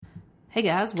Hey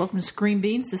guys, welcome to Screen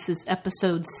Beans. This is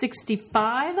episode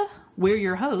 65. We're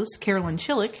your hosts, Carolyn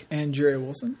Chillick. And Jerry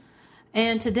Wilson.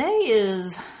 And today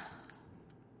is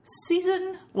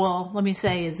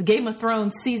it's Game of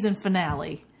Thrones season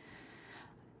finale.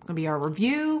 It's going to be our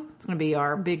review. It's going to be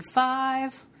our big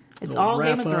five. It's all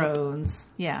Game of Thrones.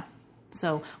 Yeah.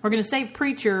 So we're going to save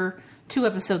Preacher 2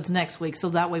 episodes next week so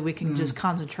that way we can just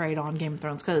concentrate on Game of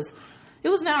Thrones because it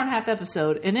was an hour and a half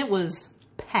episode and it was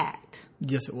packed.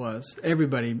 Yes, it was.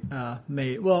 Everybody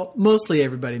mostly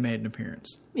everybody made an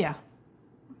appearance. Yeah.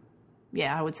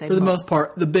 Yeah, I would say. For the most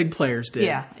part, the big players did.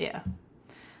 Yeah.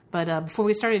 But before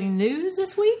we start, any news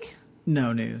this week?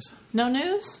 No news. No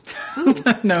news? Ooh,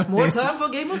 no more news. time for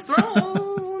Game of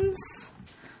Thrones.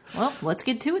 Well, let's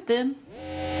get to it then.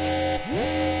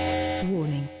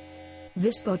 Warning.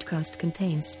 This podcast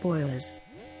contains spoilers.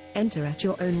 Enter at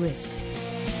your own risk.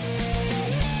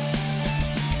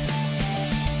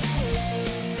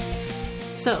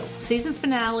 So, season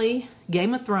finale,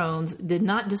 Game of Thrones did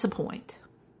not disappoint.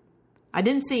 I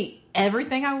didn't see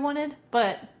everything I wanted,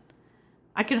 but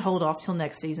I can hold off till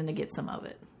next season to get some of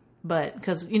it. But,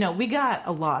 because, we got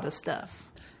a lot of stuff.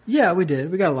 Yeah, we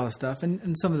did. We got a lot of stuff.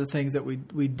 And some of the things that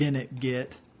we didn't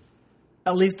get,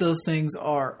 at least those things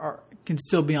can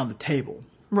still be on the table.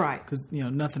 Right. Because,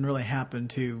 nothing really happened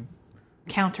to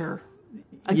counter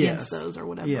against those or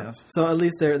whatever. Yes. So at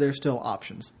least there's still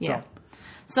options. Yeah.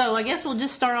 So I guess we'll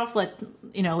just start off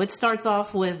it starts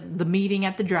off with the meeting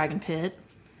at the Dragon Pit.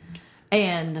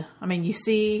 And, you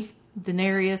see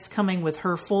Daenerys coming with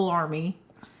her full army,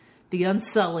 the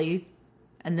Unsullied,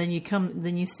 and then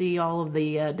you see all of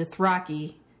the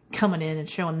Dothraki coming in and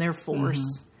showing their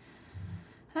force.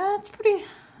 It's pretty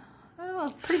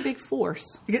big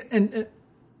force. And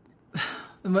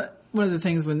one of the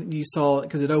things when you saw,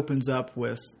 because it opens up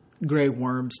with Grey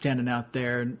Worm standing out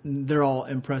there, and they're all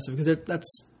impressive because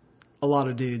that's a lot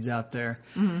of dudes out there.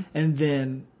 Mm-hmm. And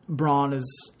then Bronn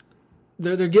is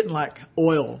they're getting like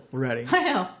oil ready. I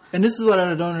know. And this is what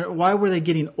I don't know. Why were they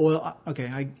getting oil?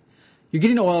 Okay, you're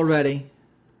getting oil ready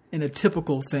in a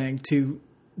typical thing to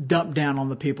dump down on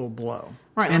the people below,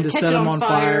 right? And to set them on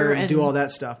fire and do all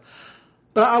that stuff.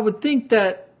 But I would think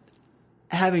that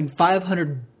having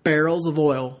 500 barrels of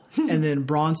oil and then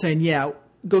Bronn saying, "Yeah,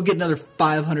 go get another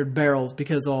 500 barrels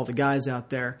because of all the guys out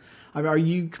there." Are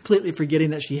you completely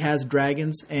forgetting that she has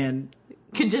dragons and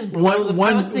can just blow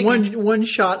one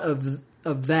shot of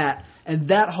that, and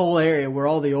that whole area where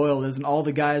all the oil is and all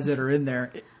the guys that are in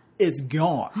there, it's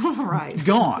gone. Right.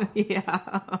 Gone.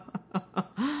 Yeah.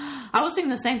 I was thinking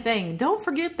the same thing. Don't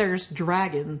forget there's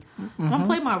dragon. I'm going to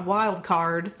play my wild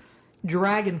card,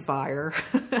 Dragon Fire.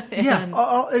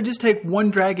 It'd just take one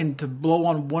dragon to blow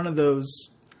on one of those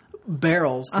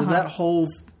barrels for that whole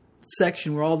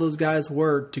section where all those guys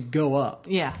were to go up.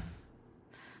 Yeah.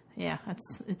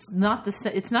 It's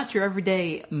not your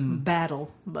everyday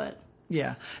battle, but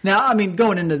yeah. Now,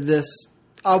 going into this,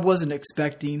 I wasn't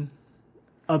expecting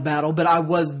a battle, but I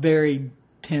was very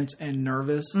tense and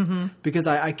nervous because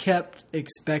I kept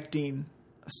expecting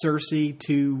Cersei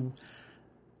to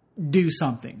do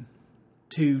something,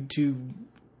 to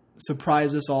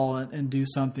surprise us all and do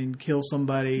something, kill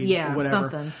somebody, whatever.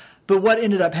 Something. But what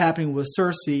ended up happening with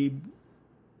Cersei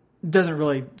doesn't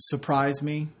really surprise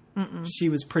me. Mm-mm. She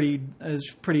was pretty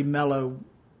mellow.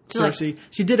 Cersei,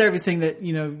 she did everything that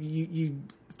you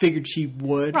figured she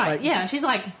would. Right? She's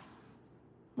like,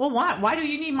 well, why do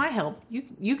you need my help?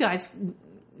 You guys,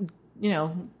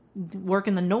 work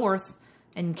in the north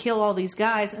and kill all these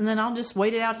guys, and then I'll just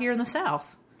wait it out here in the south.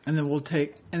 And then we'll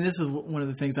take. And this is one of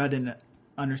the things I didn't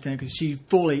understand because she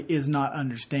fully is not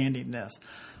understanding this.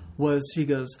 Was she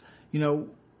goes,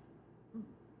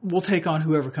 we'll take on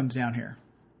whoever comes down here.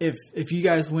 If you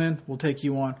guys win, we'll take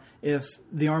you on. If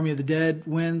the Army of the Dead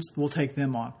wins, we'll take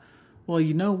them on. Well,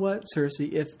 you know what,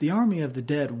 Cersei? If the Army of the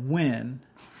Dead win,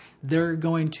 they're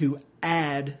going to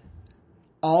add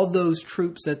all those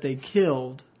troops that they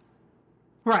killed.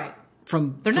 Right.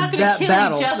 They're not going to kill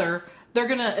battle. Each other. They're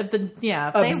going to,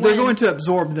 they're going to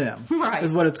absorb them. Right.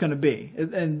 Is what it's going to be.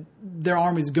 And their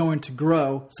army's going to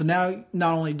grow. So now,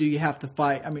 not only do you have to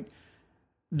fight,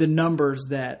 the numbers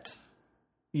that,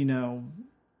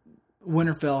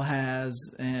 Winterfell has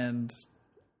and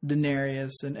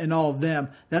Daenerys and all of them,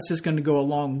 that's just going to go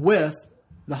along with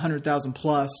the 100,000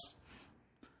 plus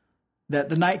that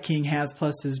the Night King has,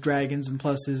 plus his dragons and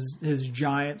plus his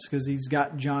giants, because he's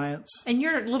got giants. And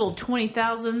your little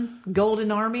 20,000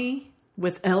 golden army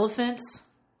with elephants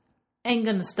ain't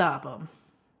going to stop them.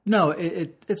 No,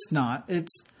 it's not.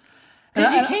 Because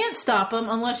you can't stop them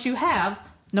unless you have,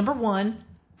 number one,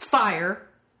 fire,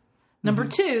 number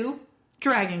two,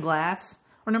 dragon glass,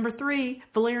 or or number 3,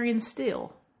 Valyrian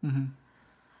steel. Mm-hmm.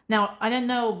 Now, I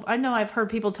know I've heard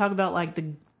people talk about like the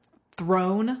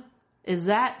throne. Is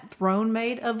that throne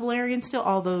made of Valyrian steel?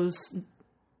 All those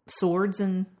swords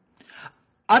and...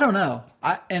 I don't know.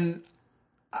 I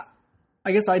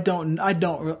guess I don't,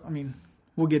 I mean,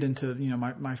 we'll get into,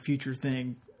 my future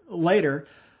thing later,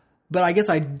 but I guess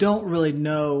I don't really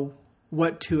know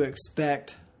what to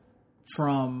expect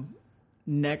from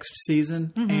next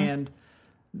season and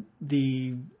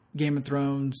the Game of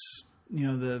Thrones,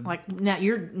 like now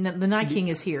the Night King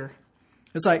is here.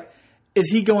 It's like,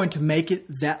 is he going to make it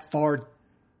that far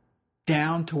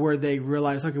down to where they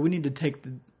realize, okay, we need to take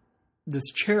this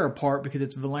chair apart because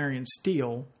it's Valyrian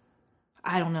steel?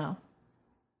 I don't know.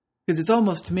 Because it's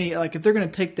almost, to me, like if they're going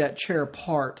to take that chair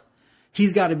apart,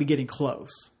 he's got to be getting close.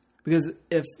 Because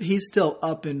if he's still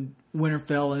up in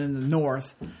Winterfell and in the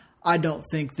north, I don't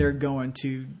think they're going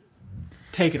to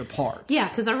take it apart. Yeah,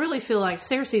 because I really feel like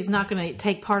Cersei's not going to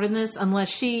take part in this unless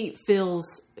she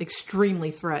feels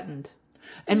extremely threatened.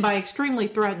 And by extremely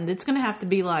threatened, it's going to have to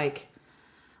be like,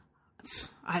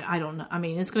 I don't know. I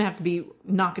mean, it's going to have to be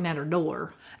knocking at her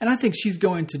door. And I think she's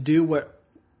going to do what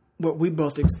we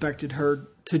both expected her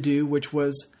to do, which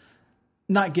was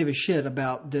not give a shit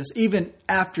about this. Even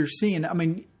after seeing, I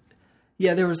mean,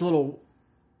 yeah, there was a little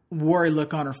worry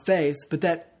look on her face, but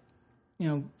that,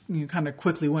 kind of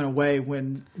quickly went away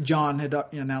when Jon had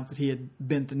announced that he had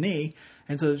bent the knee.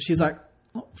 And so she's like,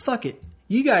 well, fuck it.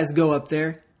 You guys go up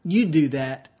there. You do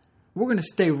that. We're going to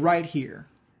stay right here.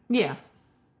 Yeah.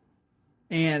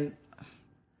 And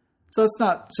so it's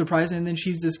not surprising. And then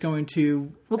she's just going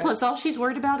to... Well, plus all she's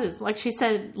worried about is, like she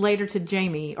said later to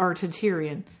Jaime, or to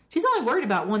Tyrion, she's only worried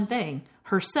about one thing,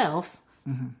 herself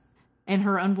and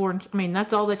her unborn... I mean,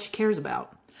 that's all that she cares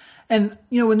about. And,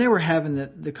 when they were having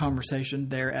the conversation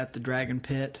there at the Dragon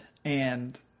Pit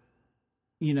and,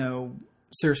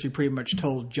 Cersei pretty much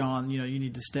told Jon, you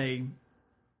need to stay,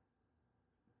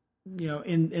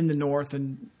 in the north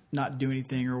and not do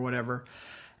anything or whatever.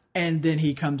 And then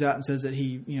he comes out and says that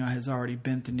he, has already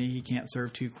bent the knee. He can't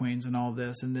serve 2 queens and all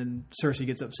this. And then Cersei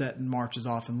gets upset and marches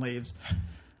off and leaves.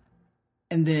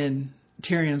 And then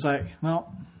Tyrion's like,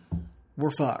 well,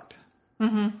 we're fucked.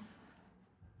 Mm-hmm.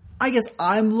 I guess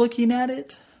I'm looking at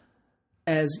it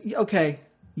as, okay,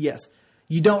 yes,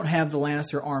 you don't have the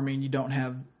Lannister army and you don't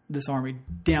have this army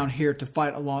down here to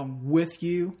fight along with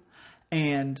you.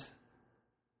 And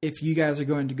if you guys are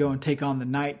going to go and take on the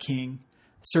Night King,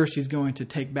 Cersei's going to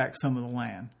take back some of the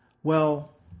land.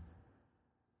 Well,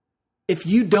 if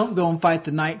you don't go and fight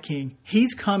the Night King,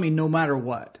 he's coming no matter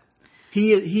what.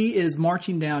 He is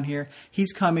marching down here.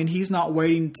 He's coming. He's not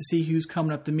waiting to see who's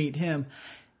coming up to meet him.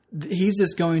 He's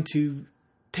just going to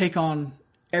take on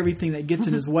everything that gets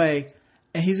in his way,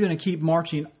 and he's going to keep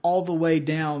marching all the way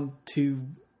down to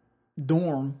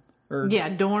Dorne.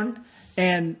 Dorne.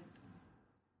 And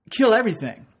kill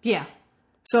everything. Yeah.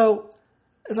 So,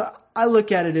 as I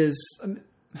look at it as,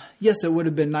 yes, it would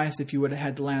have been nice if you would have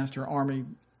had the Lannister army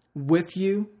with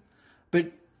you,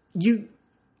 but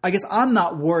I guess I'm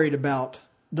not worried about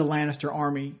the Lannister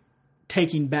army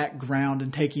taking back ground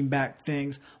and taking back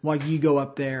things while you go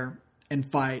up there and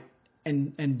fight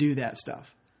and do that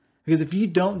stuff. Because if you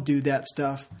don't do that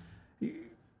stuff...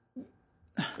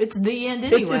 It's the end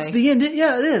anyway. It's the end.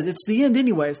 Yeah, it is. It's the end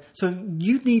anyways. So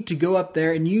you need to go up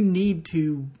there and you need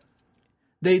to...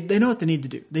 They know what they need to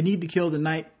do. They need to kill the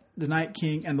Night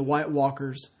King and the White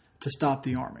Walkers to stop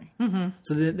the army. Mm-hmm.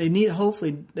 So they need...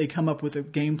 Hopefully they come up with a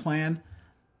game plan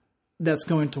that's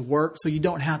going to work so you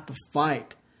don't have to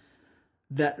fight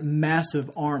that massive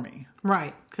army.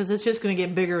 Right, because it's just going to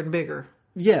get bigger and bigger.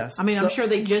 Yes. I mean, I'm sure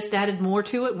they just added more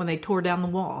to it when they tore down the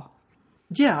wall.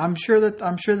 Yeah, I'm sure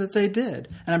that they did.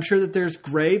 And I'm sure that there's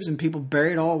graves and people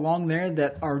buried all along there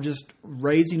that are just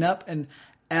raising up, and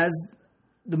as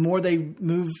the more they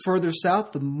move further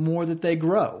south, the more that they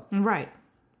grow. Right.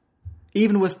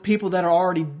 Even with people that are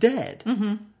already dead.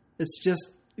 Mm-hmm. It's just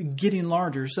getting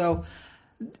larger. So,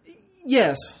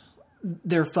 yes,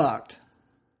 they're fucked.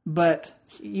 But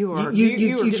you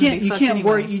can't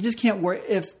worry. You just can't worry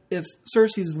if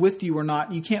Cersei's with you or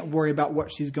not. You can't worry about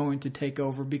what she's going to take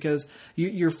over because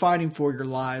you're fighting for your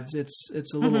lives.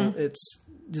 It's a little. It's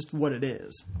just what it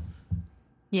is.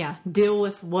 Yeah, deal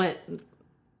with what.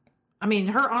 I mean,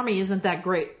 her army isn't that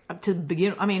great to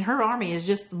begin. I mean, her army is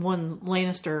just one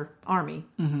Lannister army.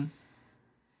 Mm-hmm.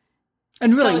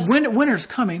 And really, winter's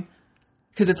coming.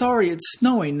 Because it's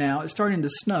snowing now. It's starting to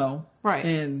snow. Right.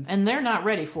 And they're not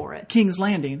ready for it. King's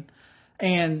Landing.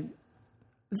 And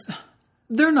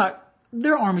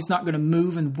their army's not going to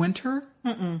move in winter.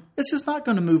 Mm-mm. It's just not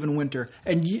going to move in winter.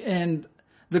 And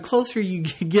the closer you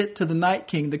get to the Night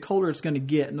King, the colder it's going to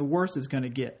get and the worse it's going to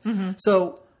get. Mm-hmm.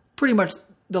 So pretty much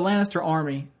the Lannister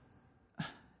army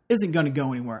isn't going to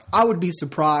go anywhere. I would be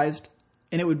surprised,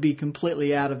 and it would be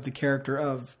completely out of the character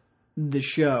of the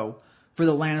show for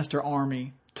the Lannister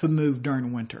army to move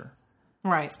during winter.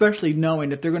 Right. Especially knowing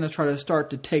that they're going to try to start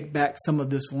to take back some of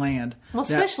this land. Well,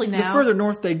 especially now. The further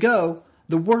north they go,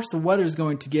 the worse the weather's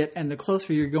going to get, and the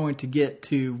closer you're going to get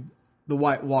to the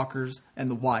White Walkers and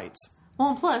the Whites. Well,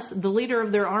 and plus, the leader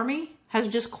of their army has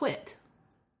just quit.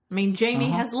 I mean, Jaime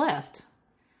has left.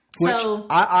 Which so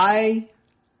I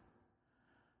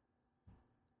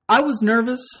was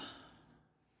nervous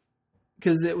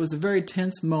because it was a very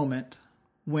tense moment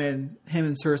when him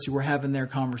and Cersei were having their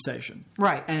conversation.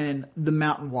 Right. And the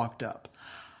mountain walked up.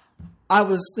 I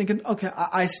was thinking, okay,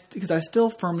 because I still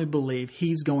firmly believe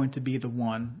he's going to be the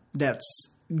one that's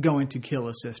going to kill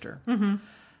his sister. Mm-hmm.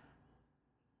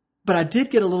 But I did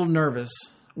get a little nervous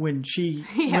when she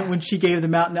when she gave the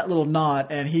mountain that little nod,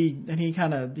 and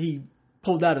he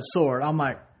pulled out a sword. I'm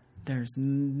like, there's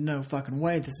no fucking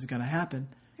way this is going to happen.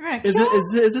 Is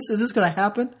this going to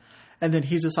happen? And then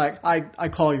he's just like, I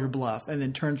call your bluff, and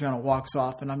then turns around and walks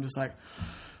off, and I'm just like,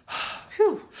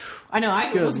 phew. I know,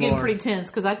 I Good was getting Lord. pretty tense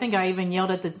because I think I even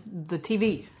yelled at the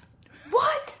TV.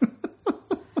 What?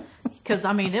 Because,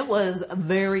 I mean, it was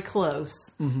very close.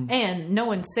 Mm-hmm. And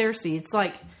knowing Cersei, it's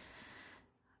like,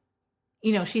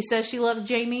 you know, she says she loves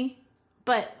Jaime,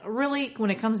 but really, when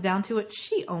it comes down to it,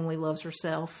 she only loves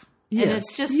herself. yes, And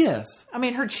it's just, yes. I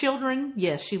mean, her children,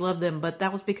 yes, she loved them, but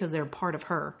that was because they're part of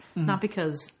her, not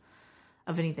because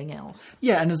of anything else.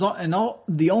 Yeah,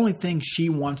 the only thing she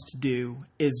wants to do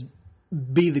is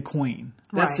be the queen.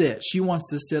 That's Right. it. She wants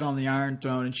to sit on the Iron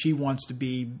Throne, and she wants to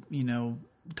be,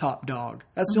 top dog.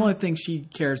 That's the only thing she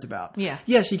cares about. Yeah.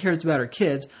 Yeah, she cares about her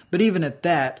kids, but even at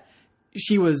that,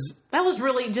 that was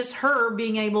really just her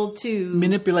being able to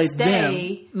manipulate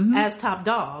stay as top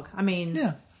dog. I mean,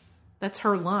 yeah. that's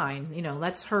her line.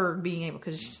 That's her being able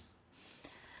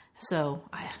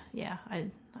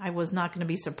I was not going to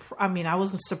be surprised. I mean, I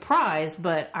wasn't surprised,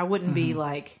 but I wouldn't be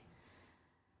like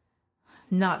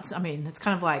nuts. I mean, it's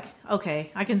kind of like, okay,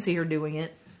 I can see her doing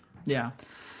it. Yeah.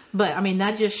 But I mean,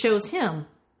 that just shows him,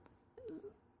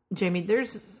 Jaime,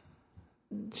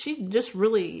 she just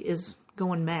really is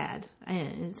going mad.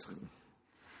 And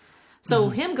so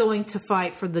him going to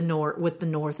fight for the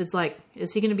North, it's like,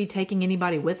 is he going to be taking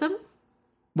anybody with him?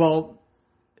 Well,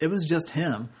 it was just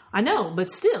him. I know,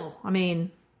 but still, I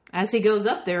mean, as he goes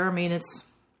up there, I mean,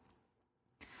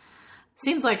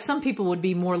 seems like some people would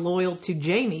be more loyal to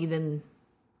Jaime than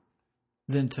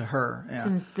to her.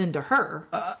 Yeah. than to her.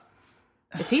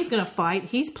 If he's going to fight,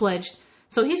 he's pledged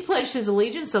his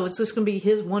allegiance, so it's just going to be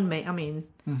his one mate. I mean,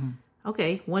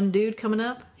 okay, one dude coming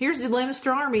up. Here's the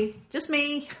Lannister army. Just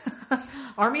me.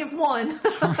 Army of one.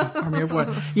 Army of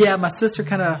one. Yeah, my sister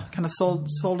kind of sold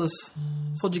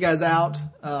you guys out.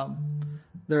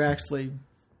 They're actually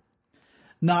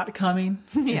not coming.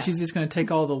 Yeah. And she's just going to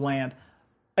take all the land.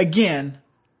 Again,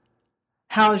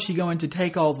 how is she going to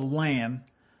take all the land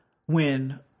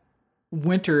when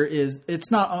winter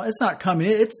it's not coming.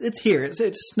 It's here.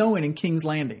 It's snowing in King's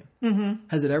Landing. Mm-hmm.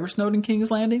 Has it ever snowed in King's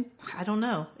Landing? I don't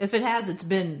know. If it has, it's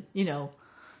been,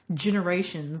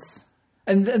 generations.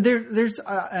 And there's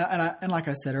and like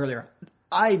I said earlier,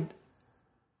 I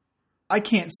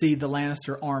can't see the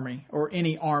Lannister army or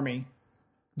any army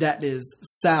that is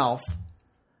south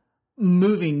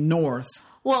moving north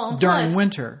during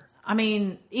winter. I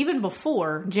mean, even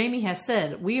before, Jaime has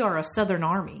said, we are a southern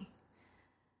army.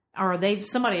 Or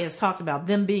somebody has talked about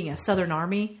them being a southern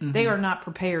army. Mm-hmm. They are not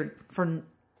prepared for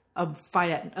a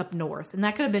fight up north. And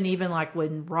that could have been even like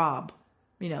when Robb,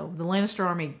 the Lannister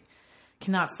army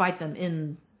cannot fight them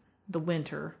in the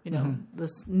winter.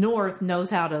 The north knows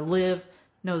how to live,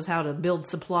 knows how to build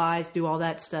supplies, do all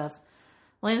that stuff.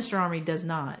 Lannister army does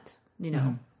not,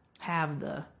 have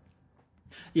the...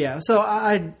 Yeah, so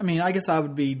I mean, I guess I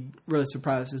would be really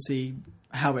surprised to see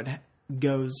how it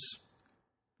goes,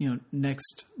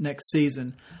 next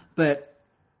season. But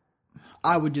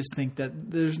I would just think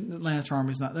that the Lannister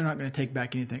army's they're not going to take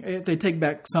back anything. If they take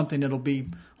back something, it'll be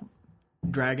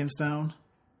Dragonstone.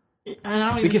 And I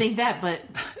don't even think that, but...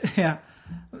 Yeah,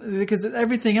 because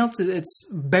everything else, it's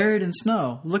buried in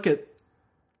snow. Look at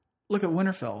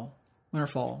Winterfell,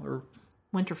 or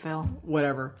Winterfell,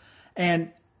 whatever,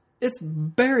 and it's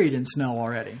buried in snow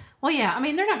already. Well, yeah, I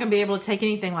mean, they're not going to be able to take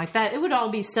anything like that. It would all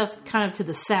be stuff kind of to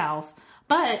the south,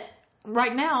 but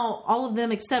right now, all of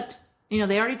them except they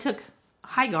already took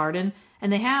Highgarden,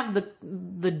 and they have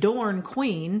the Dorne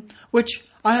Queen, which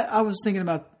I was thinking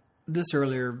about this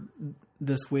earlier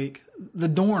this week. The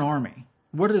Dorne army.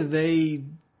 What are they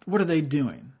what are they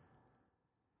doing?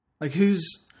 Like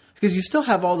because you still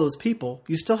have all those people,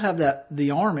 you still have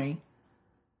the army.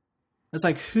 It's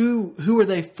like who are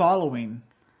they following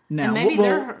now?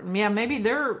 And maybe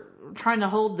they're trying to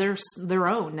hold their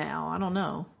own now. I don't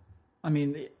know. I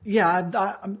mean, yeah,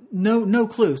 I'm no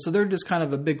clue. So they're just kind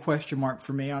of a big question mark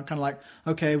for me. I'm kind of like,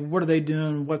 okay, what are they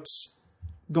doing? What's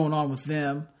going on with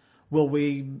them? Will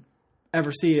we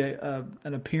ever see an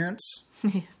appearance?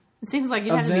 It seems like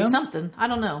it had to be something. I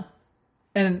don't know.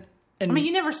 And I mean,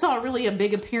 you never saw really a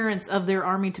big appearance of their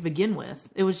army to begin with.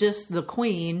 It was just the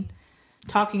queen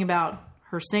talking about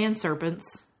her sand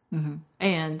serpents,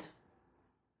 and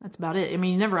that's about it. I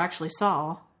mean, you never actually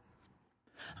saw.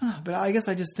 But I guess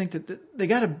I just think that they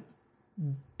got to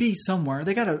be somewhere.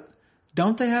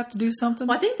 Don't they have to do something?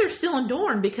 Well, I think they're still in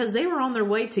Dorne because they were on their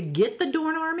way to get the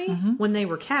Dorne army when they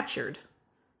were captured.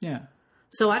 Yeah.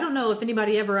 So I don't know if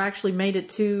anybody ever actually made it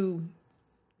to...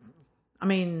 I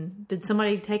mean, did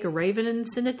somebody take a raven and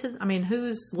send it to... I mean,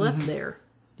 who's left there?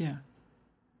 Yeah.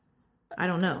 I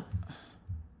don't know.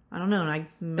 And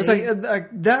it's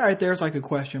like that right there is like a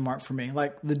question mark for me.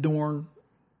 Like the Dorne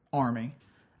army.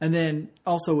 And then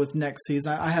also with next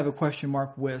season, I have a question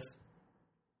mark with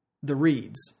the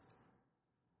Reeds.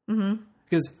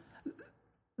 Because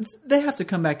they have to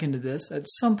come back into this at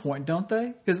some point, don't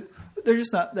they? Because they're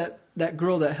just not that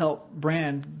girl that helped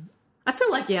Bran. I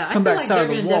feel like they're going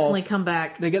to definitely come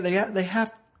back. They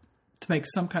have to make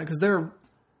some kind of, because they're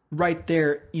right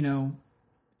there,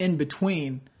 in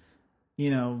between,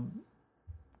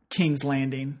 King's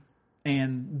Landing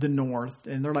and the North,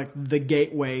 and they're like the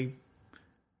gateway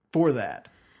for that.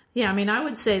 Yeah, I mean, I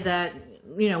would say that,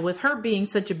 with her being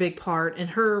such a big part and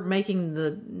her making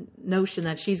the notion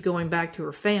that she's going back to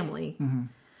her family,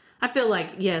 I feel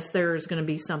like, yes, there's going to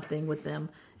be something with them.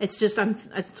 It's just,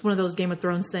 it's one of those Game of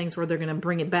Thrones things where they're going to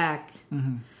bring it back.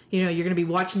 You're going to be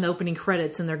watching the opening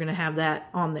credits and they're going to have that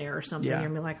on there or something. Yeah. You're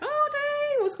going to be like, oh,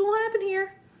 dang, what's going to happen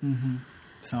here?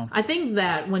 So I think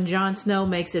that when Jon Snow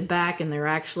makes it back and they're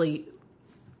actually...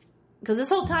 Because this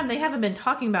whole time they haven't been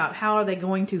talking about how are they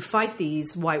going to fight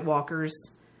these White Walkers.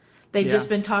 They've just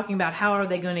been talking about how are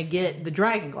they going to get the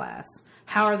Dragonglass.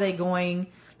 How are they going...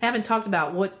 They haven't talked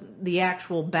about what the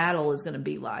actual battle is going to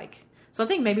be like. So I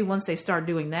think maybe once they start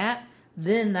doing that,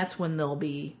 then that's when they'll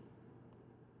be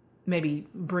maybe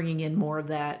bringing in more of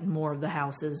that, more of the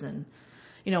houses. And,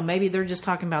 maybe they're just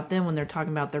talking about them when they're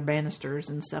talking about their Bannisters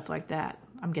and stuff like that,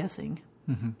 I'm guessing.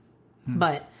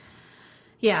 But...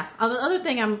 yeah. The other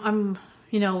thing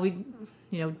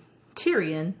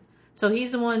Tyrion. So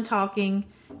he's the one talking.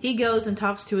 He goes and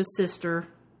talks to his sister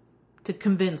to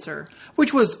convince her,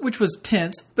 which was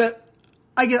tense. But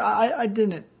I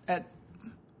didn't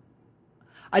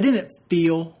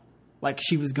feel like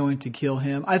she was going to kill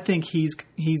him. I think he's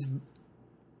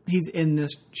in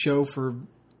this show for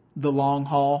the long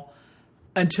haul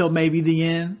until maybe the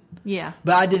end. Yeah.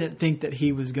 But I didn't think that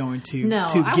he was going to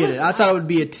get it. I thought it would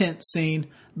be a tense scene,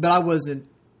 but I wasn't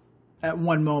at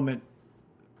one moment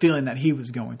feeling that he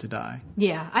was going to die.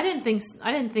 Yeah, I didn't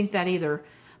think that either.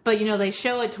 But they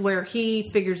show it to where he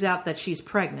figures out that she's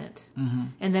pregnant.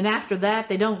 And then after that,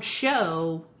 they don't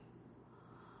show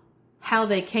how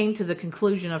they came to the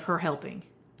conclusion of her helping.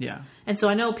 Yeah. And so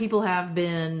I know people have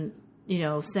been,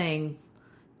 saying,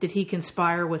 did he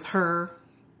conspire with her?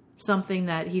 Something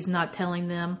that he's not telling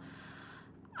them.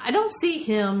 I don't see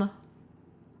him.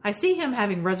 I see him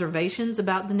having reservations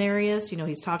about Daenerys.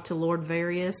 He's talked to Lord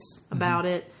Varys about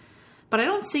it. But I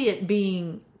don't see it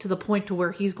being to the point to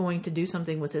where he's going to do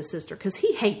something with his sister. Because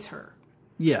he hates her.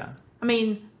 Yeah. I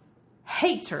mean,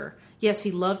 hates her. Yes, he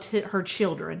loved her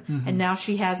children. And now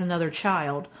she has another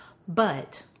child.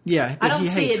 But yeah, I don't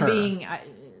see it her. being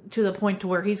to the point to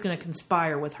where he's going to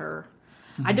conspire with her.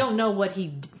 I don't know what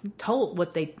he told,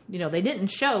 what they, they didn't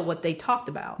show what they talked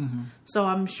about. So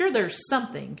I'm sure there's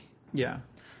something. Yeah.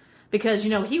 Because,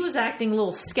 he was acting a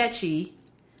little sketchy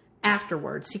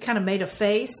afterwards. He kind of made a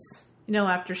face,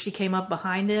 after she came up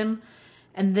behind him.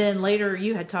 And then later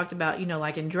you had talked about,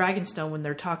 like in Dragonstone when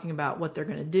they're talking about what they're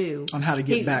going to do. On how to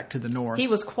get back to the North. He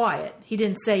was quiet. He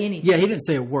didn't say anything. Yeah, he didn't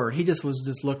say a word. He just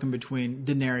was looking between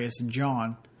Daenerys and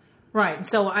Jon. Right.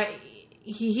 So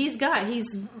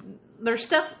there's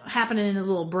stuff happening in his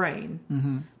little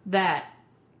brain that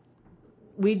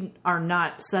we are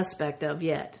not suspect of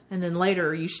yet. And then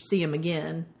later you see him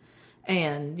again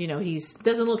and, he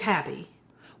doesn't look happy.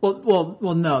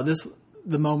 Well, no,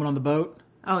 the moment on the boat.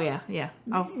 Oh, yeah.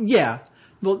 Oh. Yeah.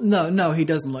 Well, no, he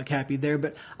doesn't look happy there,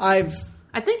 but I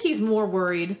think he's more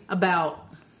worried about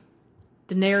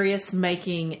Daenerys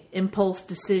making impulse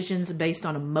decisions based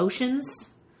on emotions.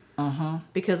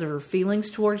 Because of her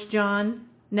feelings towards Jon.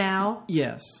 now.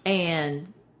 Yes.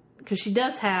 And because she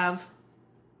does have,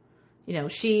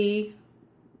 she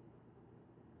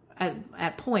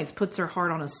at points puts her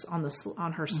heart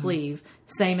on her sleeve,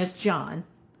 same as John.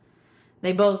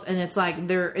 They both, and it's like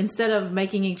they're, instead of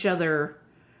making each other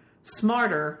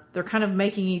smarter, they're kind of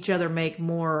making each other make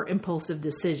more impulsive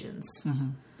decisions.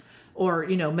 Or,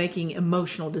 making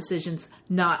emotional decisions,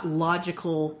 not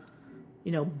logical,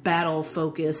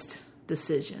 battle-focused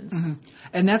decisions.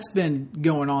 And that's been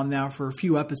going on now for a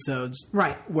few episodes.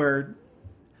 Right. Where,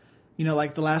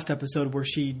 like the last episode where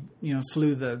she,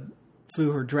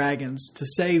 flew her dragons to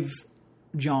save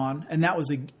John, and that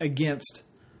was against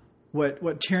what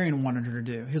Tyrion wanted her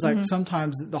to do. He's like,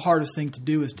 sometimes the hardest thing to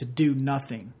do is to do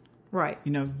nothing. Right.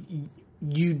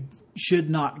 You should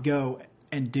not go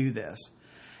and do this.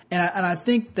 And I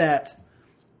think that,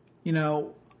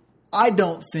 I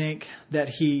don't think that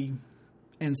he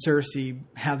and Cersei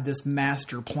have this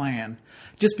master plan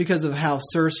just because of how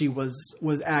Cersei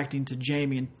was acting to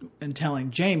Jaime and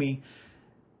telling Jaime,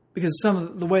 because some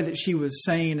of the way that she was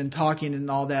saying and talking and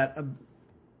all that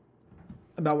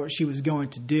about what she was going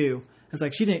to do, it's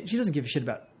like she doesn't give a shit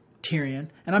about Tyrion,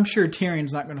 and I'm sure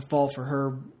Tyrion's not going to fall for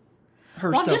her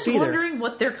stuff I'm just either. wondering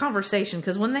what their conversation,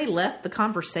 because when they left the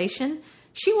conversation,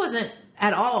 she wasn't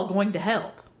at all going to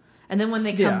help, and then when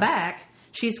they come back,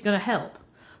 she's going to help.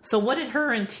 So what did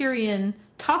her and Tyrion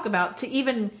talk about to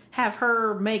even have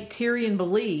her make Tyrion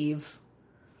believe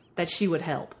that she would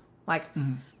help? Like,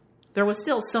 there was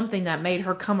still something that made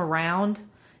her come around,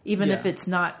 even if it's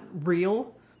not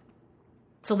real,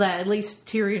 so that at least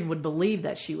Tyrion would believe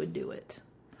that she would do it.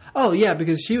 Oh yeah,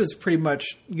 because she was pretty much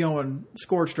going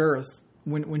scorched earth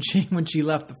when she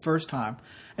left the first time,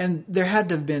 and there had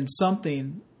to have been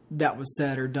something that was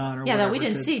said or done or whatever that we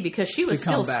didn't see, because she was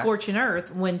still scorching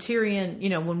earth when Tyrion,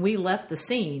 when we left the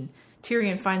scene.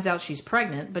 Tyrion finds out she's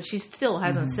pregnant, but she still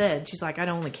hasn't said. She's like, I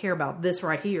don't only care about this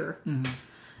right here,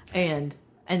 and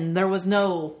there was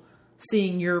no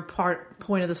seeing your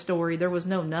point of the story. There was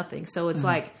no nothing. So it's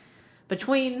like,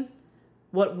 between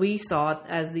what we saw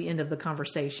as the end of the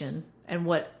conversation and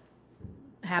what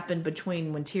happened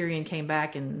between when Tyrion came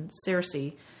back and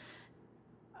Cersei,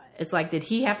 it's like, did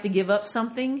he have to give up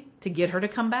something to get her to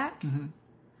come back?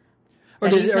 Or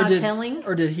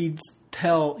did he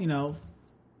tell,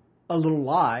 a little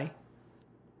lie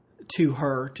to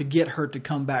her to get her to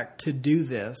come back to do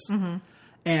this?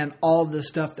 And all the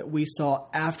stuff that we saw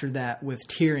after that with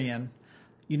Tyrion,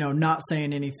 not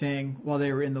saying anything while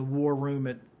they were in the war room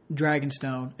at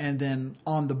Dragonstone, and then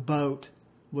on the boat,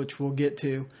 which we'll get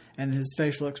to, and his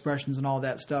facial expressions and all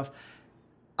that stuff.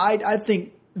 I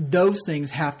think those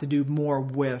things have to do more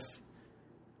with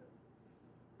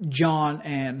Jon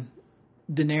and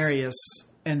Daenerys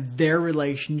and their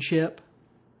relationship,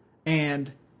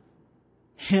 and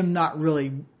him not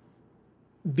really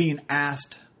being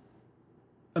asked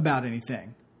about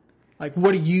anything. Like,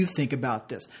 what do you think about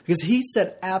this? Because he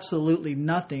said absolutely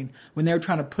nothing when they were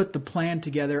trying to put the plan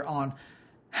together on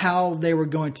how they were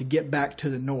going to get back to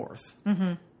the north.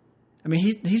 I mean,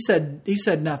 he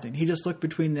said nothing. He just looked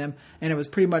between them, and it was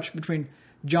pretty much between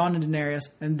Jon and Daenerys,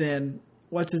 and then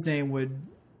what's his name would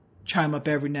chime up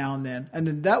every now and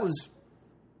then that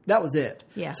was it.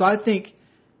 Yeah. So I think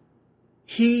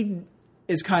he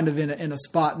is kind of in a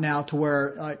spot now to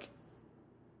where, like,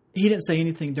 he didn't say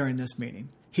anything during this meeting.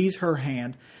 He's her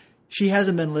hand. She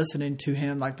hasn't been listening to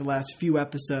him like the last few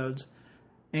episodes.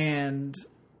 And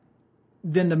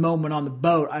then the moment on the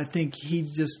boat, I think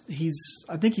he's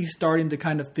starting to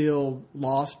kind of feel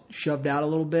lost, shoved out a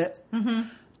little bit.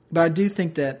 But I do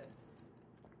think that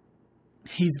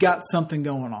he's got something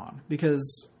going on,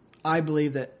 because I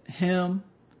believe that him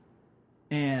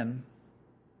and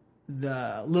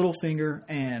the Littlefinger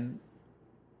and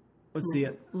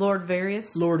Lord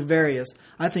Varys. Lord Varys.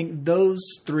 I think those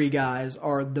three guys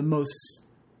are the most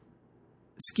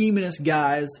schemingest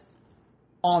guys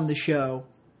on the show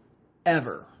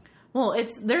ever. Well,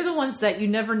 they're the ones that you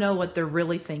never know what they're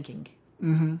really thinking.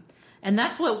 And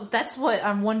that's what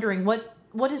I'm wondering.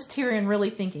 What is Tyrion really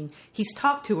thinking? He's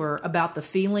talked to her about the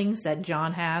feelings that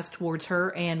Jon has towards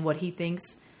her and what he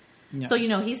thinks. Yeah. So,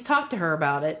 he's talked to her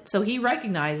about it, so he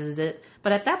recognizes it.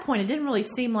 But at that point, it didn't really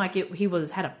seem like he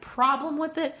had a problem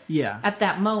with it. Yeah. At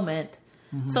that moment,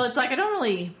 so it's like I don't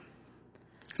really.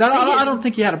 I don't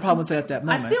think he had a problem with it at that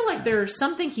moment. I feel like there's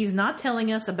something he's not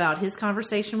telling us about his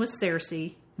conversation with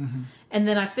Cersei, and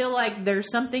then I feel like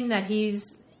there's something that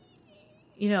he's,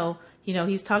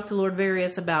 he's talked to Lord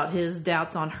Varys about his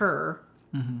doubts on her,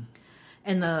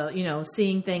 and the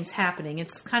seeing things happening.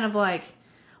 It's kind of like,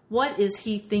 what is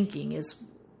he thinking?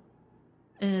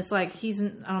 And it's like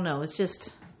I don't know. It's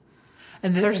just.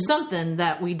 And there's something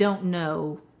that we don't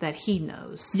know that he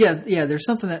knows. Yeah, there's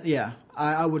something that,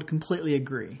 I would completely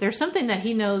agree. There's something that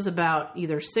he knows about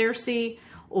either Cersei,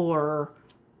 or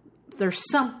there's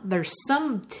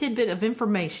some tidbit of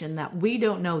information that we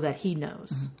don't know that he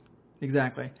knows. Mm-hmm.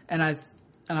 Exactly. And I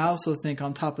also think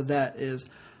on top of that is,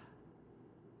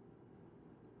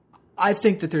 I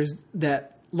think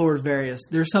that Lord Varys,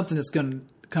 there's something that's going to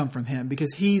come from him,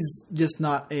 because he's just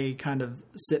not a kind of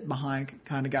sit behind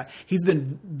kind of guy. He's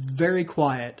been very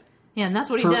quiet. Yeah, and that's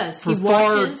what he does. He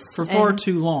watches for far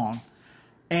too long.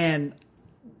 And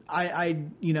I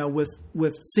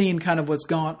with seeing kind of what's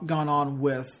gone on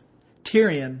with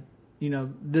Tyrion,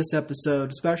 this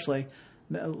episode especially,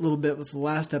 a little bit with the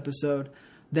last episode,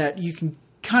 that you can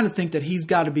kind of think that he's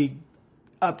got to be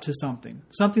up to something.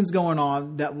 Something's going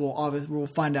on that we'll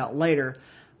find out later.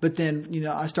 But then,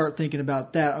 I start thinking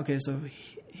about that. Okay, so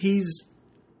he's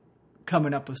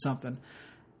coming up with something.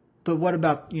 But what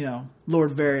about,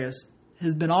 Lord Varys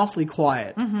has been awfully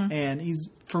quiet. Mm-hmm. And he's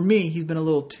been a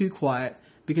little too quiet,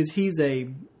 because he's a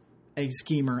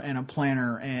schemer and a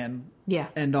planner and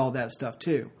all that stuff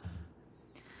too.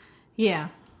 Yeah.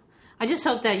 I just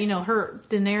hope that,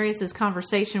 Daenerys'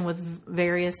 conversation with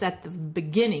Varys at the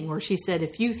beginning, where she said,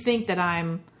 if you think that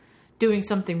I'm doing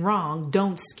something wrong,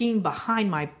 don't scheme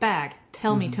behind my back,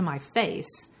 tell me to my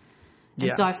face.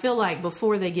 And so I feel like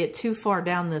before they get too far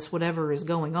down this, whatever is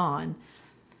going on,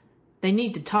 they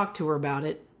need to talk to her about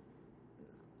it.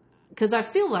 Because I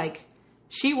feel like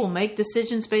she will make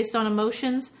decisions based on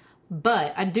emotions,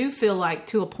 but I do feel like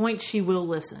to a point she will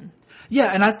listen.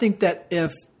 Yeah, and I think that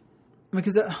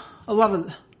because a lot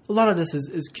of this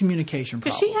is communication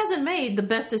because problem. she hasn't made the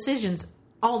best decisions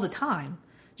all the time.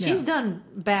 She's done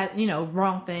bad,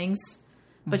 wrong things,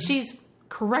 but she's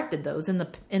corrected those in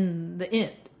the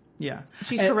end. Yeah,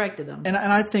 she's corrected them, and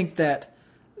I think that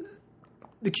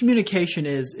the communication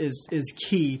is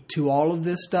key to all of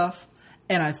this stuff.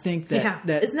 And I think that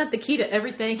isn't that the key to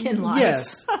everything in life?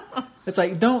 Yes, it's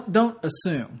like don't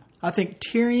assume. I think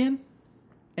Tyrion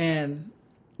and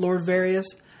Lord Varys,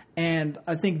 and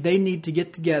I think they need to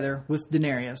get together with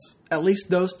Daenerys. At least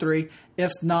those three,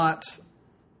 if not,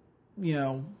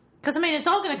 because it's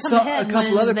all going to come ahead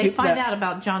when they find out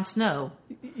about Jon Snow.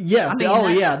 Yes.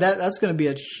 That's going to be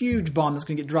a huge bomb that's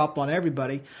going to get dropped on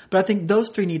everybody. But I think those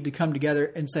three need to come together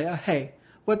and say, hey,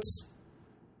 what's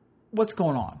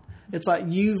going on? It's like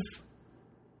you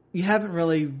haven't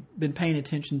really been paying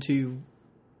attention to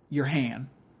your hand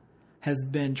has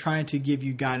been trying to give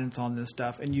you guidance on this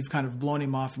stuff, and you've kind of blown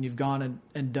him off, and you've gone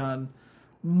and done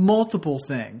multiple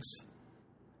things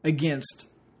against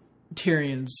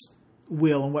Tyrion's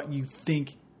will and what you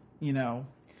think, And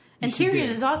Tyrion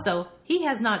is also, he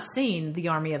has not seen the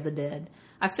Army of the Dead.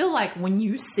 I feel like when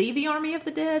you see the Army of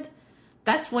the Dead,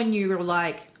 that's when you're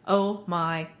like, oh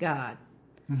my God.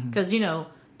 Because,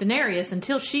 Daenerys,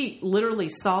 until she literally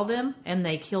saw them and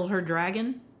they killed her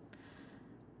dragon,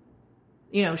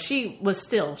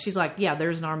 she's like, yeah,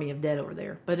 there's an army of dead over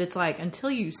there. But it's like, until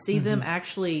you see them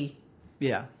actually,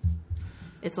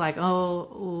 it's like,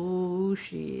 oh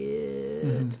shit.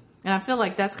 And I feel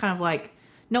like that's kind of like,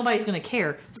 nobody's going to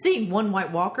care. Seeing one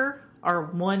White Walker or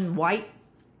one white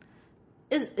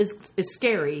is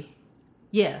scary.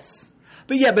 Yes.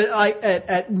 But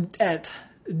at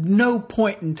no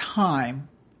point in time,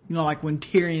 like when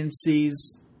Tyrion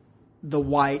sees the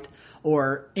white,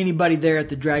 or anybody there at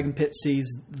the Dragon Pit sees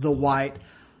the white,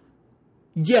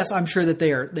 yes, I'm sure that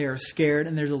they are scared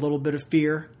and there's a little bit of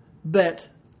fear, but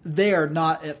they are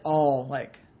not at all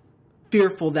like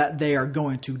fearful that they are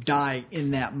going to die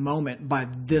in that moment by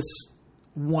this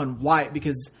one white,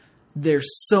 because there's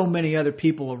so many other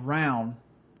people around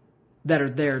that are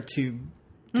there to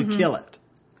kill it.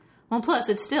 Well, plus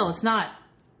it's not,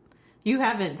 you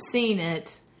haven't seen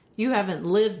it, you haven't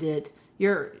lived it,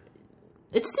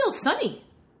 it's still sunny.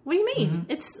 What do you mean?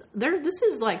 It's there. This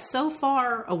is like so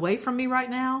far away from me right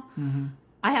now.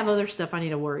 I have other stuff I need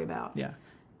to worry about. Yeah.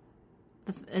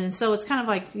 And so it's kind of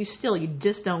like you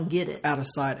just don't get it. Out of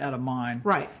sight, out of mind.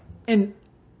 Right. And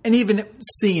even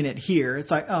seeing it here,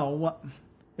 it's like, oh, what?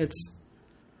 It's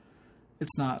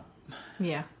not.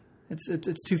 Yeah.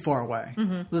 It's too far away.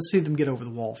 Let's see them get over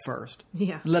the wall first.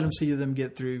 Yeah. Let them see them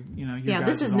get through. Your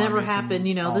this has never happened.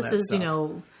 This is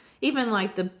stuff. Even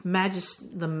like the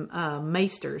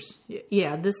maesters.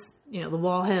 Yeah. This the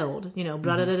wall held.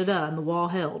 Blah da da da da, and the wall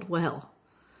held. Well,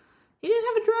 he didn't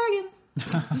have a dragon.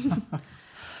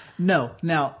 No.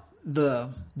 Now the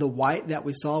white that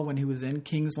we saw when he was in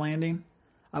King's Landing,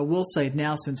 I will say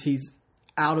now, since he's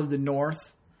out of the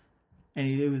north and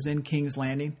he was in King's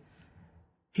Landing,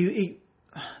 he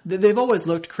they've always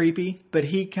looked creepy, but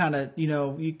he kind of,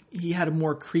 he had a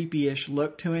more creepy-ish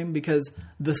look to him because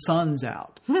the sun's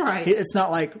out. Right. It's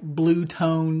not like blue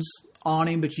tones on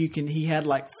him, but he had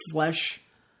like flesh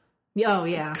Oh,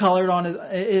 yeah. colored on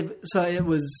so it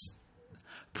was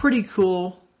pretty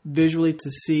cool visually to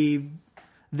see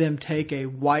them take a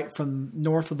white from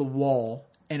north of the wall,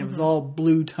 and it was all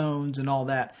blue tones and all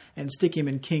that, and stick him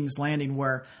in King's Landing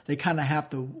where they kind of have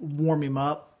to warm him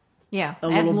up. Yeah, A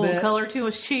add a little little bit. color to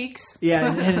his cheeks. Yeah,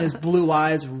 and his blue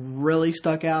eyes really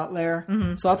stuck out there.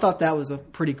 Mm-hmm. So I thought that was a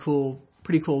pretty cool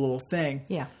little thing.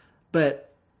 Yeah.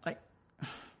 But like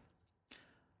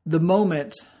the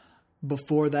moment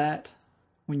before that,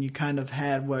 when you kind of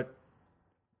had what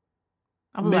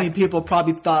many people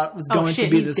probably thought was going to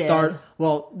be the start. Dead.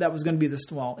 Well, that was going to be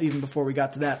even before we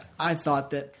got to that, I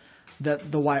thought that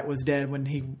the White was dead when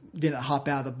he didn't hop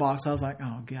out of the box. I was like,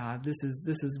 oh God, this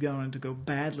is going to go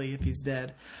badly if he's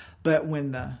dead. But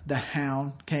when the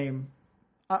Hound came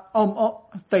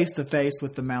face to face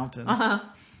with the Mountain,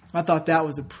 I thought that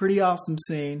was a pretty awesome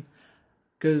scene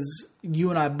because you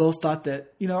and I both thought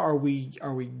that, are we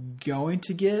going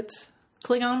to get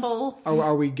Klingon Bowl?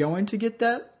 Are we going to get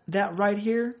that right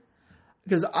here?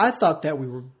 Because I thought that we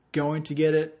were going to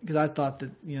get it because I thought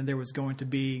that there was going to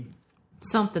be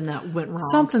something that went wrong.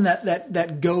 Something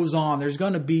that goes on. There's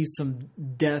going to be some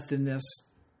death in this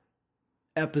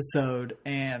episode,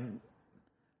 and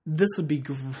this would be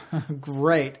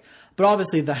great. But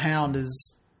obviously, the Hound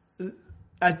is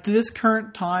at this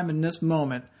current time in this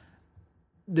moment.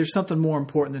 There's something more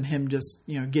important than him just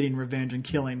getting revenge and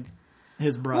killing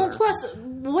his brother. Well, plus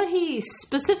what he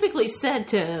specifically said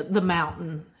to the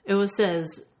Mountain,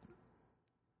 says,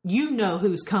 "You know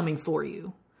who's coming for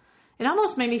you." It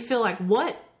almost made me feel like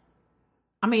what?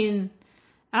 I mean,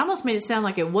 it almost made it sound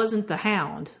like it wasn't the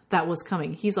Hound that was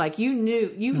coming. He's like, you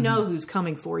know who's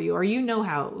coming for you, or you know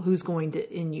who's going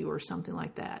to end you, or something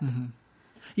like that. Mm-hmm.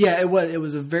 Yeah, it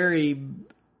was a very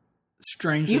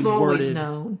strangely You've worded. always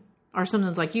known, or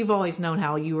something's like you've always known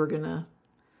how you were gonna.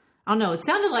 I don't know. It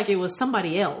sounded like it was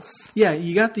somebody else. Yeah,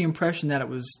 you got the impression that it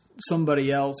was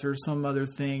somebody else or some other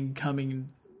thing coming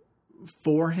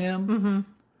for him. Mm-hmm.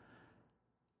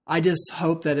 I just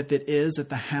hope that if it is, that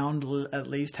the Hound at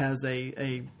least has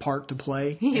a part to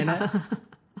play in it.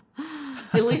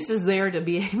 At least is there to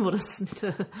be able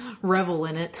to revel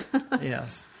in it.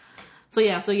 Yes. So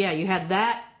yeah, you had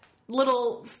that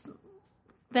little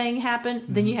thing happen.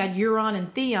 Mm-hmm. Then you had Euron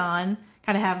and Theon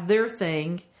kind of have their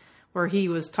thing where he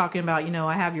was talking about,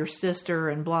 I have your sister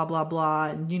and blah, blah, blah,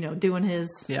 and, doing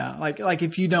his... Yeah, like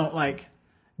if you don't,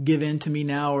 give in to me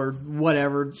now or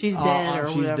whatever. She's dead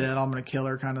she's whatever. dead, I'm going to kill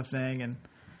her kind of thing. And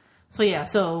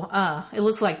So it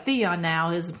looks like Theon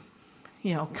now is,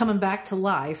 coming back to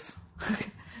life.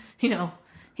 He's a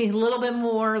little bit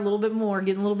more,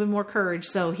 getting a little bit more courage.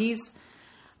 So he's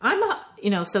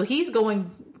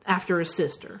going after his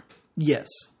sister. Yes.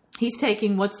 He's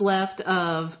taking what's left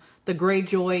of the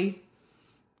Greyjoy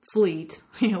fleet,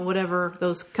 whatever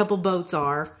those couple boats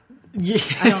are. Yeah.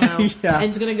 I don't know. Yeah. And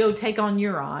he's going to go take on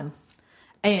Euron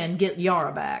and get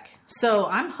Yara back. So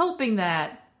I'm hoping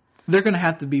that they're going to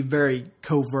have to be very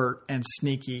covert and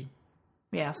sneaky.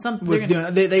 Yeah,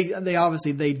 they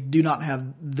obviously they do not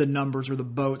have the numbers or the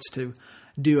boats to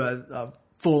do a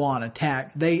full on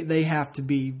attack. They have to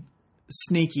be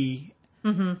sneaky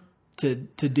to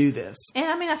do this.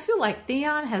 And I mean, I feel like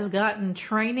Theon has gotten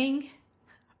training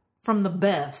from the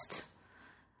best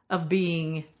of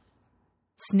being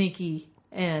sneaky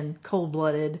and cold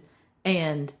blooded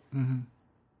and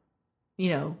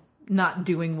not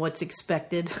doing what's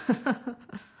expected.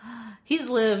 He's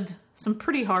lived some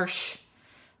pretty harsh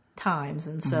times,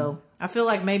 and so I feel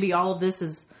like maybe all of this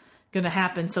is going to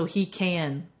happen so he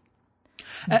can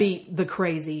beat the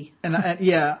crazy. And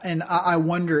I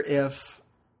wonder if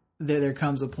there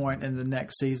comes a point in the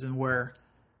next season where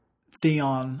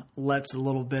Theon lets a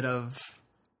little bit of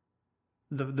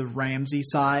the Ramsay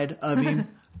side of him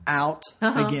out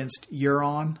against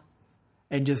Euron,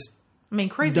 and just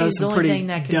crazy does is the some only pretty thing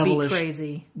that can be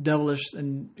crazy. Devilish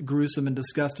and gruesome and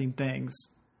disgusting things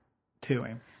to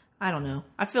him. I don't know.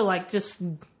 I feel like just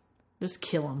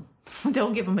kill him.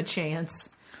 Don't give him a chance.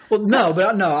 Well,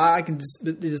 I can just,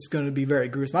 it's just going to be very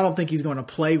gruesome. I don't think he's going to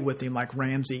play with him like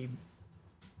Ramsay.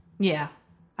 Yeah.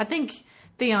 I think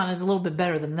Theon is a little bit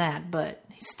better than that, but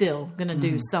he's still going to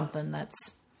do something that's...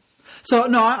 So,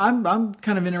 no, I'm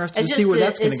kind of interested to see where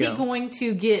that's going to go. Is he going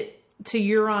to get to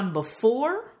Euron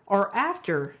before or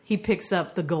after he picks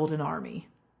up the Golden Army?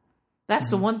 That's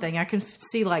the one thing. I can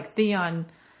see, Theon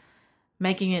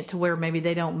making it to where maybe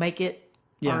they don't make it.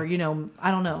 Yeah. Or,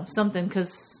 I don't know, something.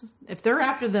 Because if they're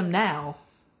after them now,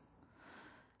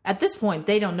 at this point,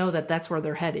 they don't know that that's where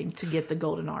they're heading to get the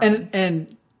Golden Army.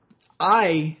 And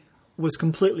I was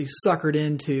completely suckered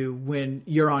into when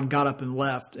Euron got up and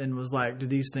left and was like, "Do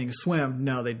these things swim?"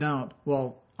 No, they don't.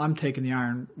 Well, I'm taking the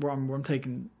Iron. I'm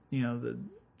taking the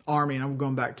army, and I'm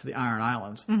going back to the Iron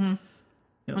Islands. Mm-hmm.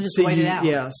 I'll just wait it out.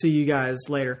 Yeah, see you guys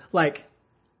later. Like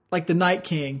the Night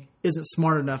King isn't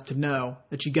smart enough to know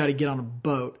that you got to get on a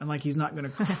boat, and like he's not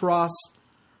going to cross,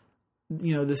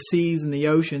 the seas and the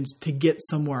oceans to get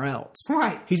somewhere else.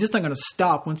 Right. He's just not going to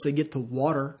stop once they get to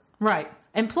water. Right.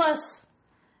 And plus,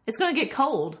 it's going to get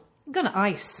cold. It's going to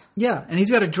ice. Yeah, and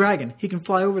he's got a dragon. He can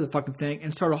fly over the fucking thing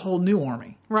and start a whole new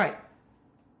army. Right.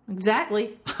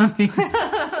 Exactly. I mean,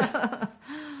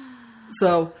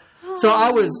 so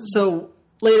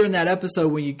later in that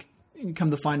episode when you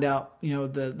come to find out,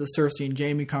 the Cersei and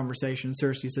Jaime conversation,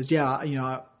 Cersei says,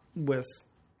 "Yeah, with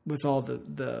all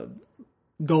the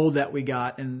gold that we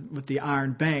got and with the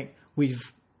Iron Bank, we've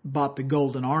bought the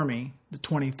Golden Army, the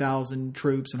 20,000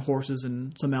 troops and horses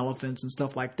and some elephants and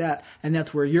stuff like that." And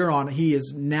that's where Euron, he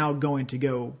is now going to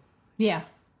go. Yeah.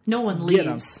 No one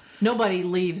leaves. Nobody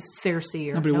leaves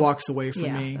Cersei. Nobody walks away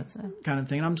from me, that's it. kind of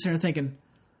thing. And I'm sitting there thinking,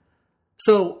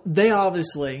 so they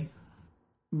obviously,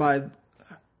 by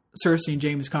Cersei and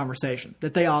Jaime's conversation,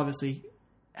 that they obviously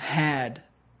had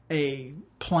a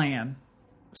plan,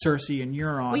 Cersei and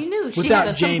Euron. Well, you knew she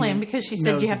had some plan because she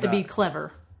said you have to be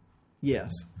clever.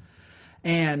 Yes.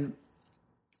 And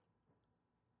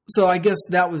so I guess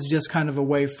that was just kind of a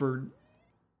way for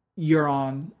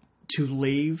Euron to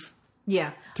leave.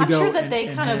 Yeah. I'm sure that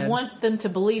they kind of want them to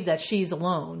believe that she's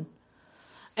alone.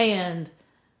 And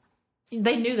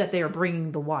they knew that they were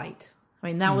bringing the white. I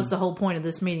mean, that was the whole point of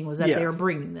this meeting, was that they were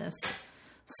bringing this.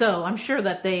 So I'm sure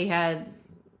that they had,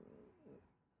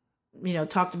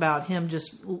 talked about him,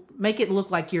 just make it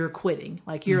look like you're quitting,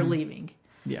 like you're leaving.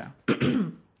 Yeah.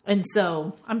 And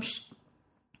so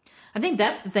I think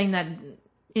that's the thing that,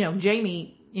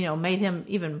 Jaime, made him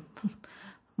even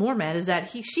more mad, is that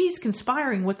she's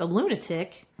conspiring with a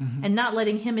lunatic and not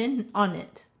letting him in on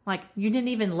it. Like, you didn't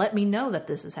even let me know that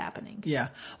this is happening. Yeah.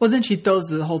 Well, then she throws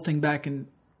the whole thing back in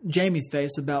Jaime's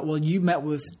face about, well, you met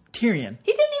with Tyrion.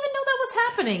 He didn't even know that was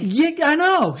happening. Yeah, I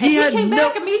know. He came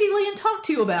back immediately and talked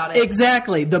to you about it.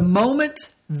 Exactly. The moment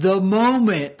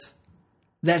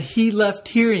that he left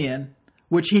Tyrion,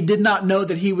 which he did not know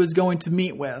that he was going to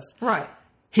meet with. Right.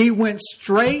 He went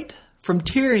straight from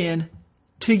Tyrion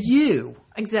to you.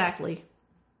 Exactly.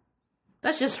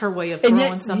 That's just her way of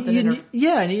throwing something in her.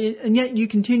 Yeah, and yet you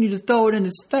continue to throw it in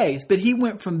his face. But he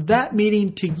went from that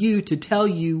meeting to you to tell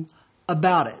you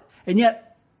about it. And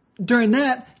yet, during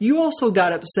that, you also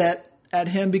got upset at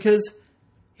him because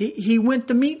he went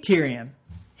to meet Tyrion.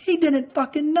 He didn't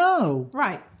fucking know.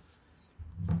 Right.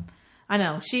 I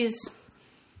know. She's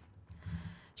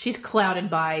clouded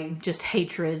by just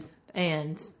hatred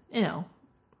and,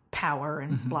 power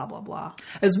and blah, blah, blah.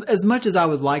 As much as I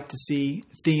would like to see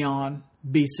Theon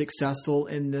be successful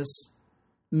in this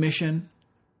mission,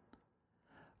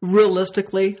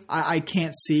 realistically, I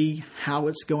can't see how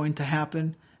it's going to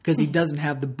happen because he doesn't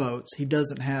have the boats. He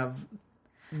doesn't have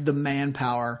the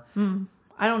manpower.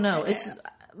 I don't know. It's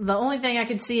the only thing I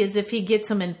can see is if he gets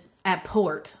them at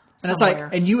port and somewhere. it's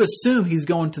like, and you assume he's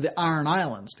going to the Iron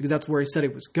Islands because that's where he said he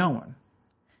was going.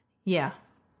 Yeah.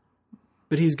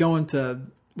 But he's going to,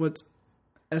 what's,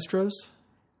 Estros?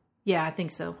 Yeah, I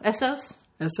think so. Essos?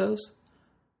 Essos?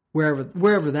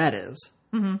 Wherever that is.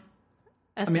 Mm-hmm.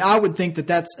 I mean, I would think that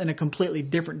that's in a completely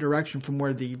different direction from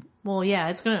where the... Well, yeah,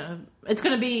 it's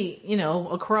gonna be,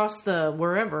 across the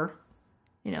wherever.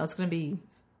 It's gonna be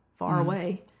far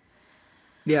away.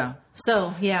 Yeah.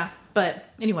 So, yeah. But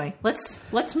anyway,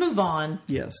 let's move on.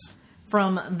 Yes.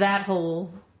 From that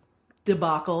whole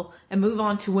debacle and move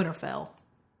on to Winterfell.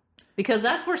 Because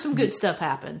that's where some good stuff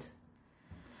happened.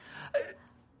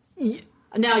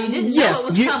 Now, you didn't know it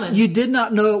was coming. You did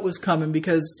not know it was coming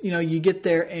because, you get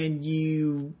there and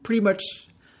you pretty much...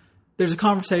 There's a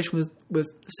conversation with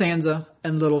Sansa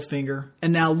and Littlefinger.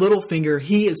 And now Littlefinger,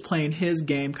 he is playing his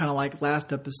game, kind of like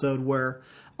last episode where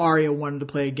Arya wanted to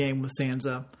play a game with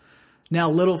Sansa. Now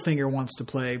Littlefinger wants to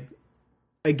play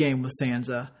a game with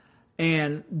Sansa.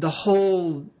 And this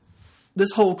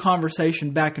whole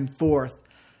conversation back and forth,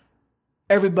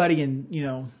 everybody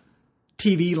in,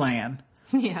 TV land...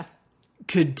 Yeah.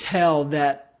 Could tell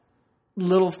that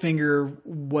Littlefinger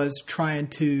was trying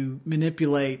to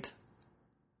manipulate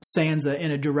Sansa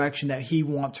in a direction that he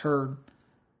wants her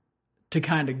to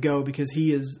kind of go because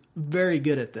he is very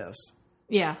good at this.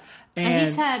 Yeah. And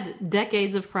he's had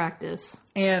decades of practice.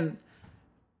 And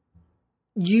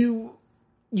you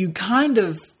you kind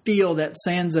of feel that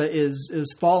Sansa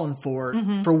is falling for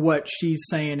it, for what she's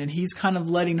saying, and he's kind of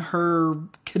letting her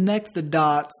connect the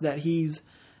dots that he's,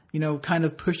 kind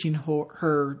of pushing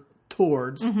her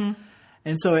towards.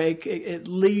 And so it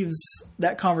leaves,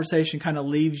 that conversation kind of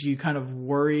leaves you kind of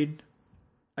worried,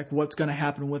 like what's going to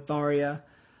happen with Arya.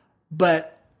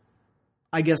 But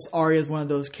I guess Arya is one of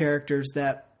those characters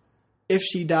that if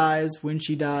she dies, when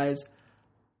she dies,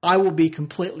 I will be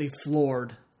completely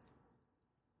floored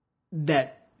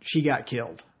that she got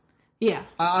killed. Yeah.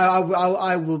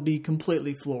 I will be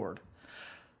completely floored.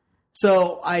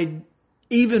 So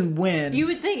even when... You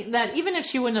would think that even if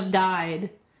she wouldn't have died,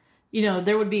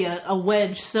 there would be a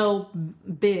wedge so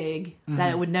big that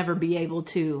it would never be able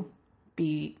to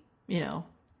be, them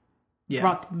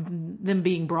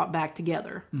being brought back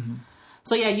together.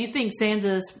 So yeah, you think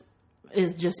Sansa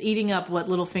is just eating up what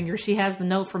Littlefinger... She has the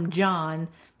note from Jon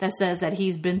that says that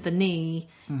he's bent the knee,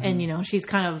 and, she's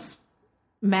kind of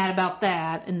mad about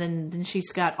that, and then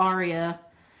she's got Arya,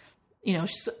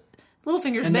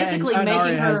 Littlefinger's basically making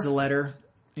Arya her... has the letter,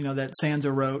 that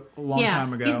Sansa wrote a long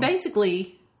time ago. He's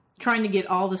basically trying to get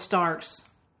all the Starks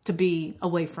to be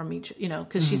away from each,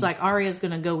 because she's like, Arya's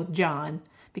going to go with Jon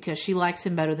because she likes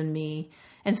him better than me.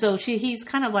 And so he's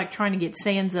kind of like trying to get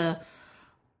Sansa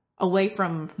away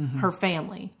from her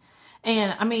family.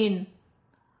 And I mean,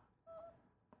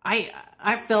 I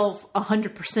fell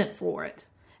 100% for it.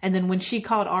 And then when she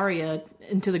called Arya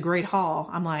into the Great Hall,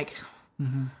 I'm like,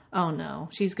 oh no,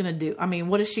 she's going to do... I mean,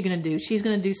 what is she going to do? She's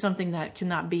going to do something that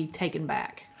cannot be taken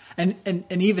back. And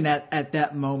even at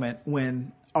that moment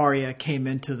when Arya came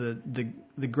into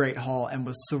the Great Hall and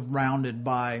was surrounded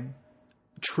by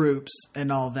troops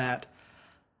and all that,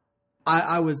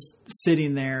 I was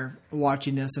sitting there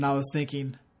watching this and I was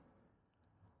thinking,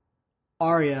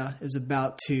 Arya is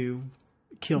about to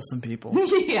kill some people.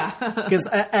 Yeah. Because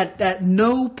at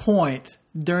no point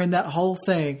during that whole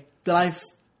thing did I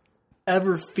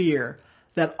ever fear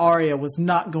that Arya was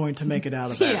not going to make it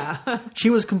out of there. Yeah. She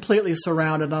was completely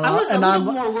surrounded. I was a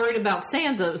little more worried about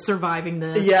Sansa surviving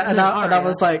this. Yeah, and I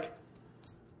was like,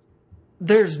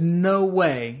 there's no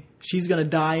way she's going to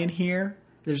die in here.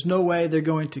 There's no way they're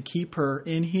going to keep her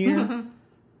in here.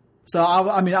 So,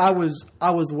 I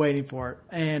was waiting for it.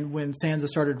 And when Sansa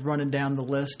started running down the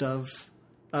list of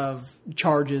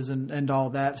charges and all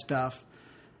that stuff,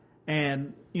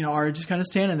 and, Arya just kind of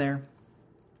standing there.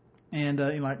 And,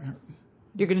 like...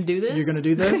 You're going to do this? You're going to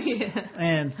do this? Yeah.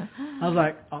 And I was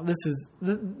like, oh, this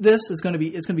is going to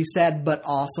be sad but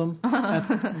awesome at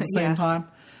the same time.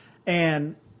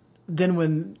 And then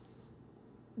when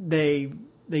they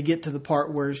get to the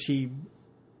part where she,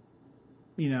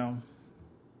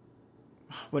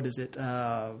 what is it?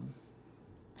 How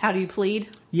do you plead?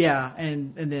 Yeah,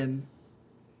 and then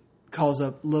calls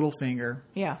up Littlefinger.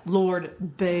 Yeah, Lord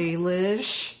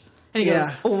Baelish. And he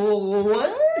goes, oh,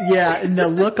 what? Yeah, and the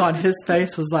look on his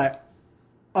face was like,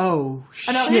 oh,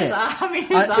 shit. I know, his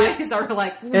eyes are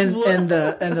like, what? And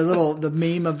the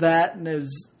meme of that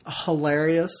is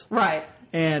hilarious. Right.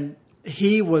 And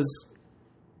he was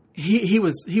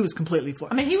completely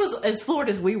floored. I mean, he was as floored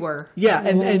as we were. Yeah,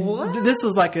 and this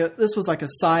was like a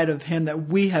side of him that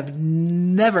we have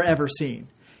never ever seen.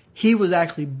 He was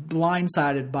actually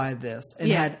blindsided by this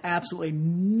and had absolutely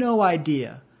no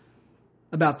idea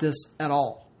about this at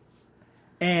all.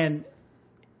 And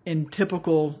in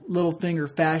typical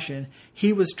Littlefinger fashion,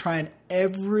 he was trying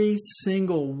every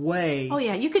single way. Oh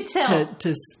yeah, you could tell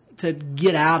to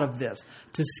get out of this,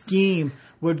 to scheme,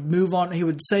 would move on. He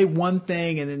would say one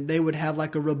thing and then they would have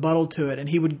like a rebuttal to it, and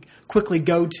he would quickly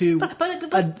go to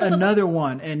another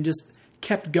one and just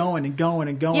kept going and going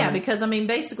and going. Yeah, because I mean,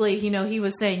 basically, he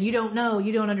was saying, you don't know,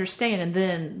 you don't understand, and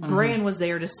then Bran was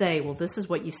there to say, well, this is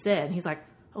what you said, and he's like,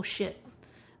 oh shit.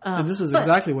 This is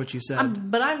exactly what you said. I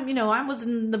was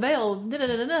in the Vale,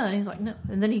 and he's like, no.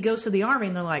 And then he goes to the army,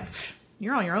 and they're like,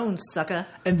 you're on your own, sucker.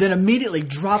 And then immediately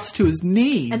drops to his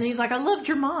knees. And then he's like, I loved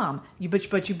your mom,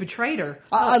 but you betrayed her.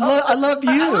 I love you.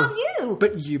 I love you.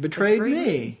 But you betrayed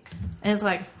me. And it's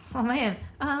like, oh man,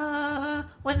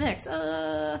 what next?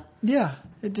 Yeah,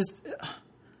 it just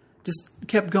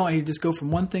kept going. He'd just go from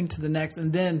one thing to the next.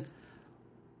 And then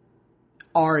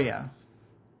Arya,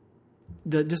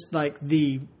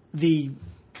 the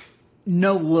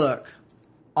no look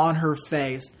on her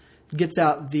face, gets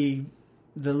out the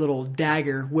little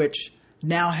dagger, which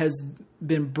now has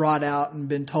been brought out and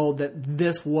been told that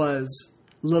this was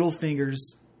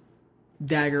Littlefinger's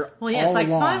dagger. Well, yeah, all it's like,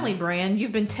 along. Finally, Bran,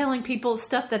 you've been telling people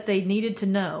stuff that they needed to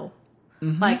know.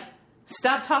 Like,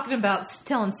 stop telling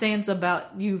Sansa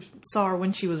about you saw her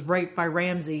when she was raped by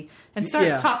Ramsay, and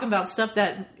start talking about stuff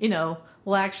that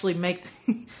will actually make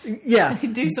Yeah,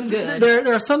 do some good.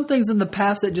 There are some things in the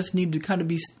past that just need to kind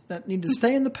of that need to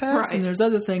stay in the past, Right. and there's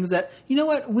other things that, you know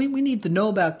what, we need to know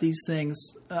about these things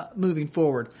moving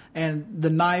forward. And the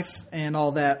knife and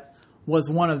all that was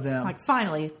one of them. Like,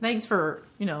 finally, thanks for,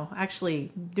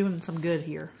 actually doing some good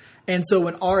here. And so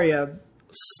when Arya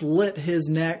slit his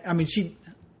neck, I mean, she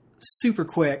super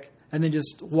quick, and then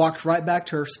just walked right back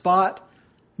to her spot,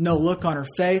 no look on her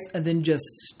face, and then just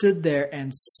stood there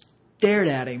and stared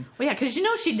at him. Well, yeah, because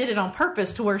she did it on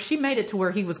purpose to where she made it to where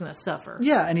he was going to suffer.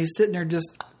 Yeah, and he's sitting there just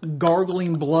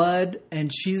gargling blood,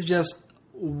 and she's just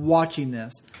watching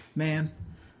this. Man,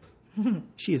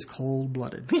 she is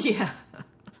cold-blooded. Yeah.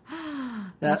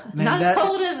 Not as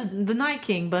cold as the Night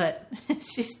King, but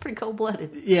she's pretty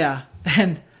cold-blooded. Yeah,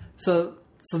 and so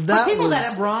that For people was, that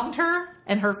have wronged her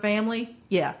and her family,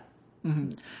 yeah.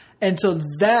 Mm-hmm. And so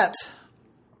that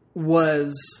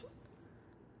was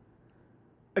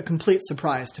a complete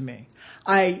surprise to me.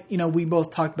 We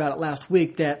both talked about it last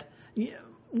week that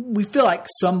we feel like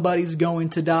somebody's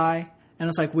going to die, and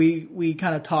it's like we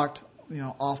kind of talked,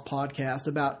 off podcast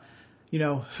about,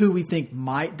 who we think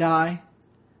might die.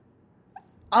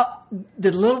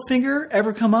 Did Littlefinger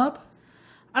ever come up?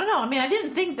 I don't know. I mean, I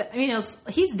didn't think that.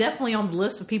 He's definitely on the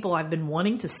list of people I've been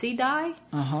wanting to see die.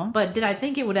 Uh-huh. But did I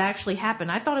think it would actually happen?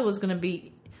 I thought it was going to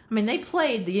be. I mean, they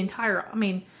played the entire. I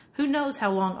mean, who knows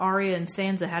how long Arya and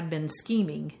Sansa had been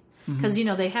scheming? Because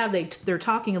they're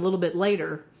talking a little bit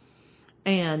later,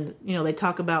 and they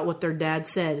talk about what their dad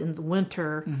said in the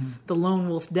winter. The lone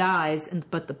wolf dies,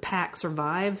 but the pack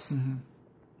survives.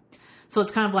 So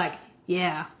it's kind of like,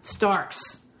 yeah,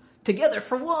 Starks. Together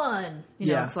for one.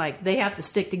 It's like they have to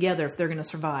stick together if they're going to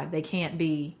survive. They can't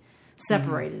be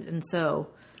separated. And so,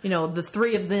 the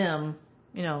three of them,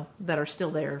 that are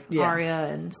still there, Arya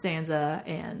and Sansa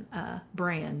and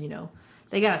Bran,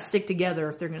 they got to stick together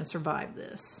if they're going to survive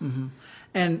this. Mm-hmm.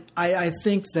 And I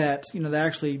think that,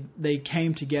 they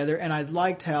came together, and I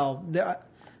liked how that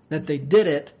they did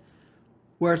it,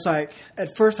 where it's like,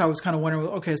 at first I was kind of wondering,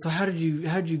 okay, so how did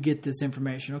you get this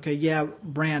information? Okay, yeah,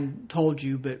 Bran told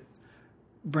you, but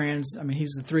Bran's,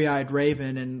 he's the three-eyed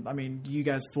raven, and, you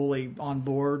guys fully on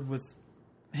board with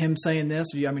him saying this?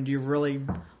 Do you really...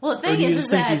 Well, the thing is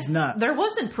that he's nuts? There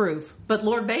wasn't proof, but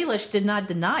Lord Baelish did not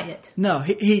deny it. No,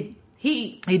 he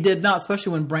did not,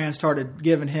 especially when Bran started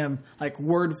giving him,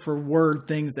 word-for-word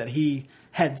things that he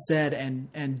had said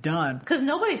and done. Because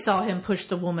nobody saw him push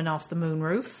the woman off the moon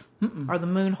roof, or the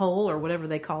moon hole, or whatever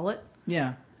they call it.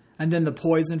 Yeah. And then the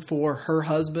poison for her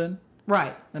husband.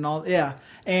 Right. And all, yeah.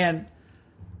 And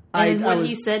what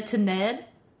he said to Ned.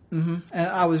 Mm-hmm. And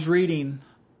I was reading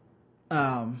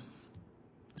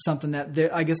something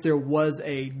that I guess there was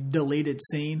a deleted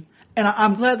scene. And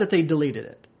I'm glad that they deleted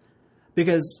it.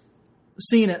 Because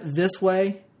seeing it this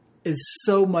way is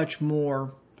so much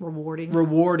more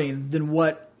rewarding than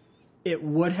what it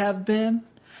would have been.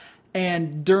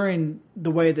 And during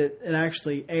the way that it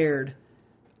actually aired,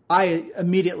 I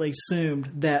immediately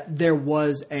assumed that there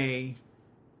was a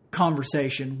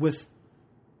conversation with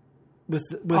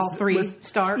all three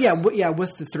Starks? Yeah,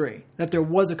 with the three. That there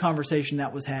was a conversation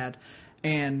that was had,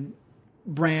 and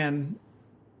Bran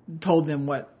told them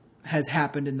what has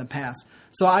happened in the past.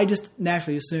 So I just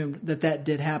naturally assumed that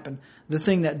did happen. The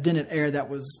thing that didn't air that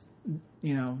was,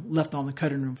 left on the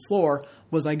cutting room floor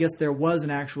was, I guess there was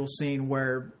an actual scene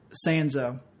where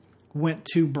Sansa went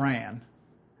to Bran,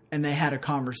 and they had a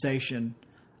conversation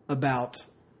about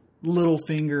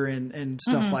Littlefinger and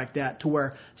stuff like that, to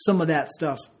where some of that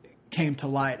stuff came to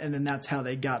light, and then that's how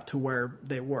they got to where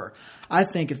they were. I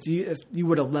think if you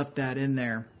would have left that in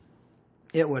there,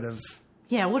 it would have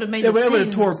it would have made it would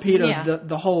have torpedoed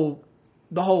the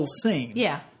whole scene.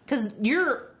 Yeah, because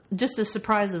you're just as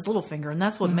surprised as Littlefinger, and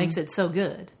that's what makes it so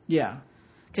good. Yeah,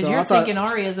 because you're thinking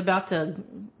Arya's about to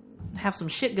have some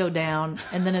shit go down,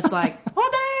 and then it's like,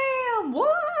 oh damn,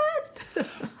 what?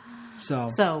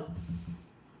 So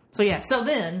yeah. So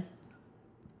then,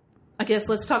 I guess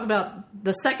let's talk about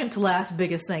the second to last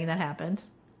biggest thing that happened.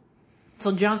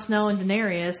 So Jon Snow and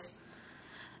Daenerys.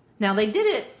 Now they did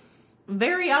it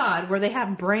very odd, where they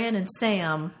have Bran and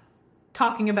Sam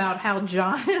talking about how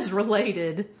Jon is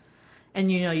related,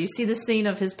 and you see the scene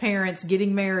of his parents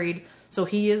getting married, so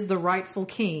he is the rightful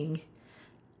king.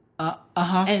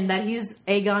 And that he's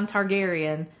Aegon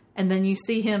Targaryen, and then you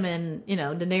see him and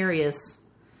Daenerys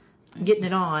getting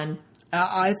it on.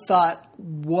 I thought,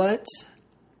 what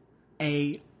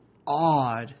a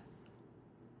odd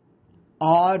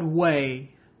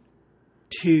way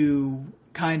to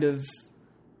kind of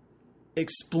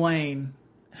explain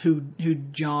who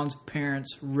John's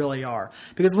parents really are.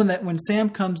 Because when Sam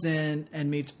comes in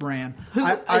and meets Bran,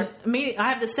 I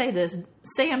have to say this: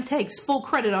 Sam takes full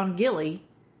credit on Gilly.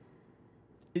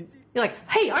 You're like,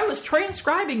 hey, I was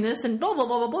transcribing this and blah blah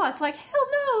blah blah blah. It's like, hell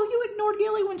no, you ignored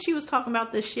Gilly when she was talking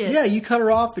about this shit. Yeah, you cut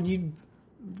her off and you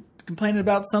complaining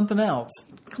about something else.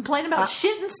 Complain about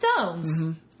shit and stones.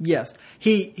 Mm-hmm. Yes,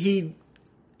 he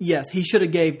should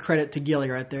have gave credit to Gilly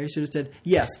right there. He should have said,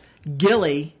 yes,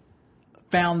 Gilly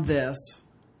found this.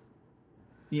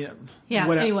 You know. Yeah.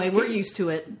 Whatever. Anyway, we're used to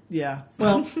it. Yeah.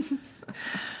 Well,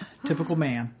 typical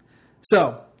man.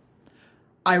 So,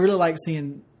 I really like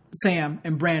seeing Sam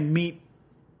and Bran meet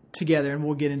together, and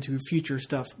we'll get into future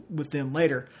stuff with them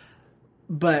later.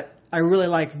 But I really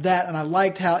liked that, and I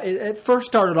liked how it first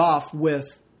started off with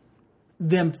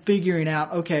them figuring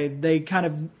out, okay, they kind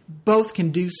of both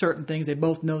can do certain things. They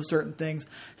both know certain things.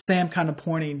 Sam kind of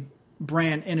pointing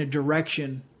Bran in a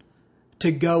direction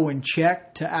to go and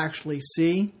check, to actually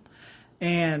see.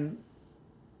 And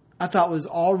I thought it was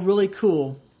all really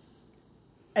cool.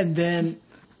 And then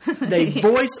they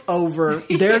voice over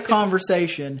their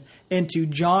conversation into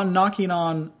Jon knocking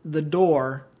on the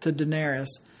door to Daenerys.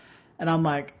 And I'm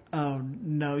like, oh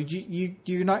no,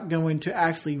 you're not going to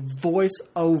actually voice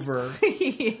over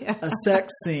a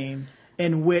sex scene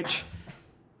in which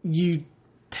you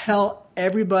tell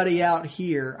everybody out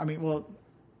here. I mean, well,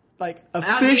 like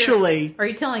officially. Are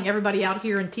you telling everybody out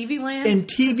here in TV land? In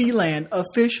TV land,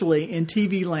 officially in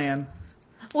TV land.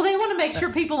 Well, they want to make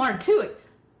sure people aren't to it.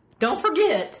 Don't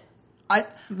forget,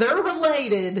 they're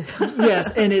related.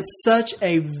 Yes, and it's such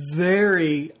a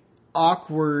very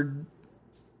awkward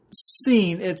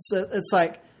scene. It's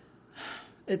like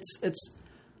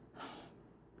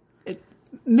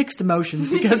mixed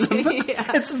emotions because of,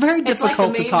 it's very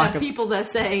difficult to talk about. People that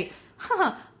say,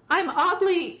 I'm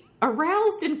oddly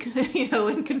aroused and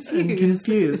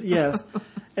confused. Yes.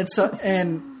 So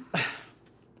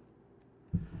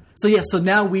so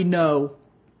now we know,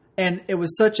 and it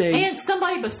was such a, and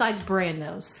somebody besides Bran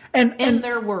knows, and in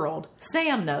their world,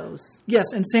 Sam knows.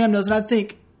 Yes, and Sam knows, and I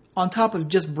think on top of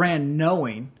just Bran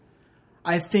knowing,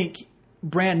 I think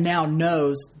Bran now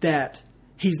knows that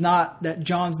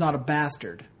Jon's not a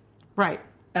bastard. Right.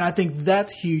 And I think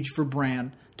that's huge for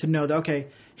Bran to know that, okay,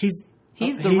 he's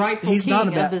the rightful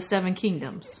king of the Seven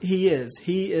Kingdoms. He is.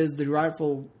 He is the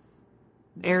rightful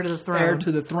heir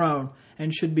to the throne.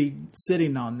 And should be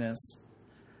sitting on this.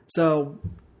 So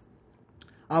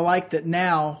I like that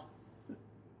now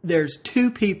there's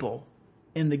two people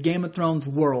in the Game of Thrones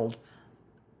world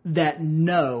that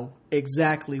know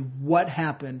exactly what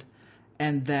happened,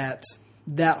 and that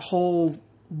whole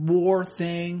war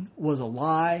thing was a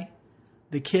lie.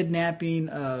 The kidnapping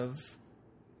of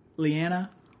Lyanna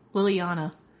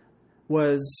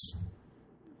was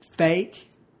fake.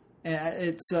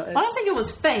 I don't think it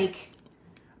was fake.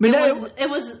 I mean, it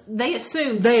was. They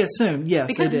assumed. Yes,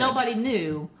 because nobody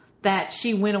knew that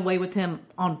she went away with him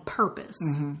on purpose.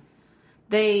 Mm-hmm.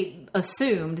 They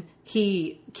assumed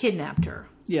he kidnapped her.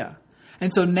 Yeah,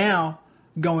 and so now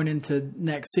going into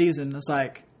next season, it's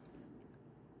like,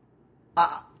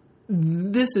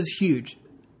 this is huge.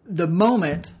 The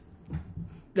moment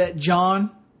that Jon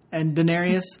and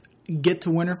Daenerys get to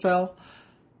Winterfell,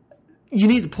 you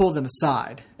need to pull them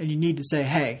aside and you need to say,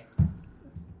 hey,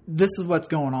 this is what's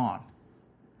going on.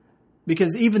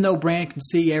 Because even though Bran can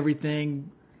see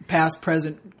everything, past,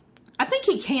 present... I think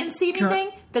he can see anything.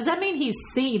 Does that mean he's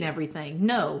seen everything?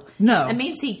 No. It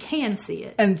means he can see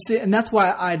it. And that's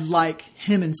why I like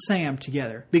him and Sam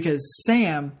together. Because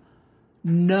Sam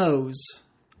knows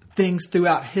things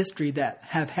throughout history that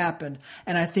have happened.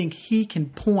 And I think he can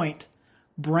point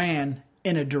Bran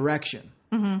in a direction.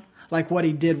 Mm-hmm. Like what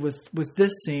he did with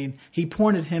this scene. He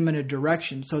pointed him in a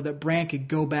direction so that Bran could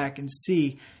go back and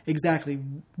see exactly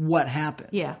what happened.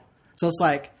 Yeah. So it's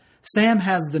like Sam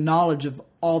has the knowledge of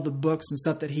all the books and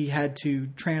stuff that he had to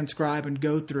transcribe and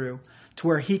go through to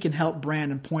where he can help Bran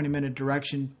and point him in a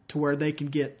direction to where they can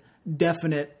get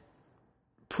definite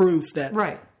proof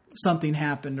that something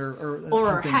happened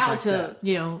or how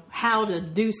to how to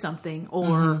do something,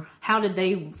 or how did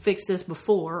they fix this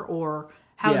before, or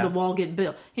how did the wall get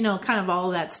built? Kind of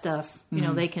all that stuff.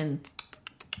 They can.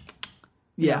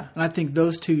 Yeah, and I think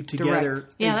those two together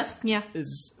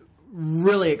is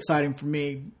really exciting for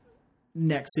me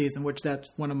next season, which that's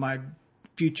one of my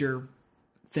future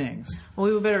things.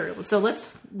 Well, we better. So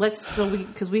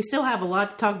because we still have a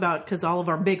lot to talk about, because all of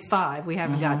our big five we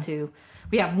haven't got to.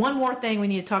 We have one more thing we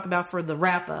need to talk about for the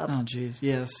wrap up. Oh, jeez,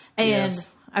 yes. And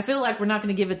I feel like we're not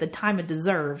going to give it the time it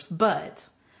deserves, but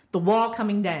the wall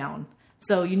coming down.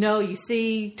 So you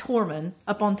see Tormund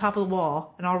up on top of the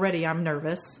wall, and already I'm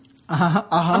nervous.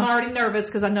 I'm already nervous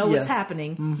because I know what's Yes.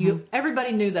 happening.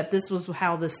 Everybody knew that this was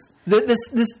how this This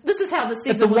is how the if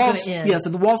season the was going wall's to end. yes,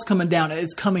 if the wall's coming down,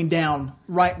 it's coming down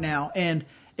right now, and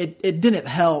it didn't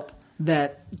help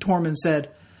that Tormund said,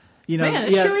 you know, Man,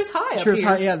 it sure is high up sure is here.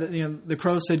 high. Yeah, the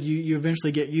crow said you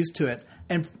eventually get used to it,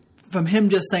 and from him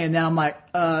just saying that, I'm like,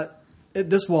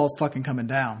 this wall's fucking coming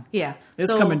down. Yeah.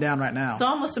 It's coming down right now. So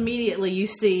almost immediately you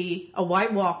see a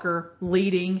White Walker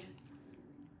leading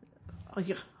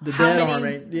The how dead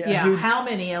many, army. Yeah, Who- how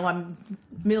many? A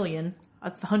million,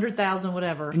 100,000,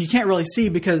 whatever. And you can't really see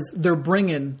because they're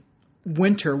bringing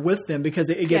winter with them because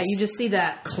it Yeah, gets you just see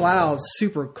that. clouds,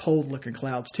 super cold looking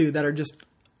clouds too, that are just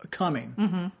coming.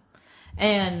 Mm-hmm.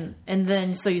 And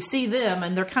then so you see them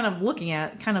and they're kind of looking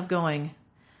at it, kind of going,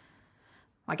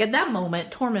 like at that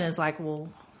moment, Tormund is like, well,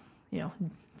 you know,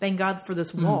 thank God for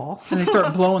this wall. And they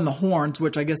start blowing the horns,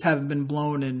 which I guess haven't been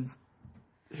blown in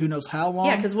who knows how long.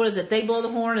 Yeah, because what is it? They blow the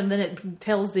horn and then it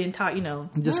tells the entire, you know.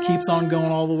 It just keeps on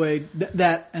going all the way.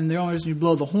 And the only reason you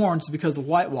blow the horns is because of the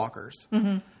White Walkers.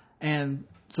 Mm-hmm. And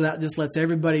so that just lets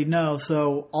everybody know.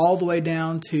 So all the way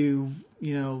down to,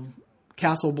 you know,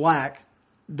 Castle Black,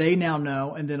 they now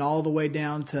know. And then all the way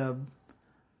down to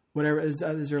whatever. Is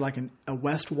there like a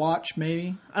West Watch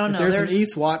maybe? I don't know. If there's an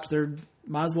East Watch, there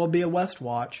might as well be a West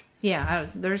Watch. Yeah,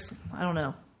 I don't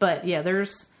know. But yeah,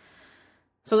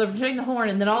 so they're putting the horn,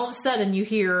 and then all of a sudden you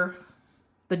hear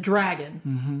the dragon.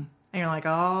 Mm-hmm. And you're like,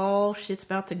 oh, shit's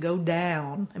about to go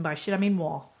down. And by shit, I mean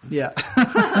wall. Yeah.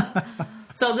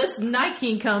 So this Night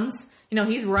King comes, you know,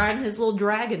 he's riding his little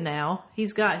dragon now.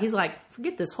 He's like,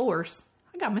 forget this horse.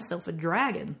 I got myself a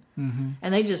dragon. Mm-hmm.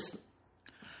 And they just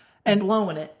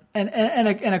blowing it.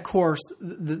 And of course,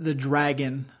 the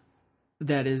dragon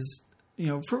that is, you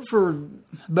know, for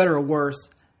better or worse,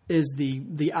 is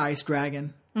the ice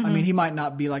dragon. Mm-hmm. I mean, he might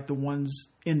not be like the ones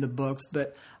in the books,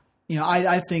 but, you know,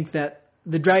 I think that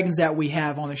the dragons that we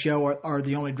have on the show are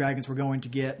the only dragons we're going to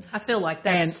get. I feel like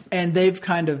that's... And they've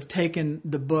kind of taken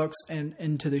the books and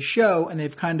into the show, and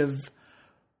they've kind of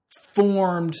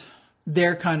formed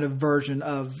their kind of version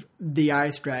of the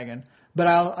ice dragon. But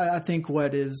I think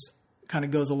what is kind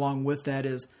of goes along with that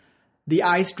is the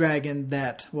ice dragon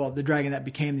the dragon that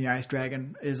became the ice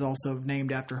dragon is also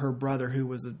named after her brother, who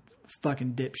was a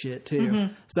fucking dipshit too.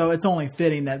 Mm-hmm. So it's only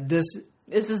fitting that this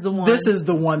is the one. This is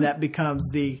the one that becomes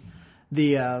the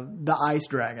ice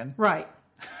dragon, right?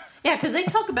 Yeah, because they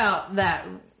talk about that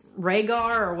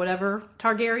Rhaegar or whatever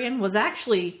Targaryen was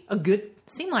actually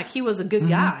seemed like he was a good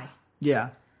guy. Yeah,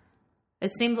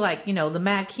 it seemed like, you know, the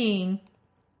Mad King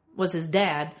was his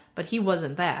dad, but he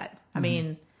wasn't that. I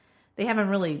mean,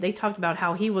 they talked about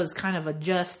how he was kind of a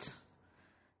just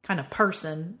kind of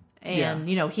person. And,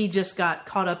 you know, he just got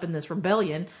caught up in this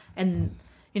rebellion. And,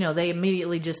 you know, they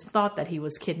immediately just thought that he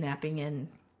was kidnapping. And,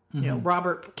 you know,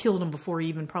 Robert killed him before he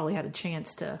even probably had a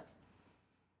chance to.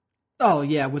 Oh,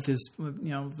 yeah, with his, you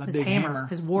know, his big hammer.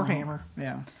 His war hammer.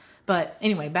 Yeah. But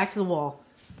anyway, back to the wall.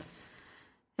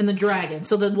 And the dragon.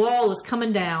 So the wall is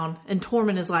coming down. And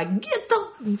Tormund is like, get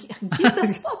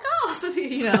the fuck off of here,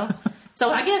 you know. So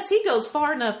I guess he goes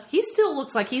far enough. He still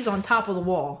looks like he's on top of the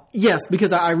wall. Yes,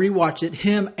 because I rewatched it.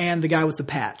 Him and the guy with the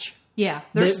patch. Yeah,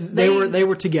 they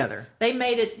were together. They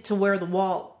made it to where the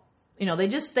wall. You know, they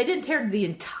didn't tear the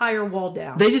entire wall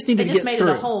down. They just needed to get made through.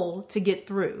 it a hole to get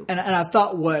through. And I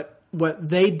thought what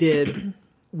they did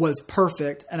was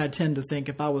perfect. And I tend to think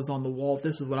if I was on the wall,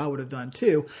 this is what I would have done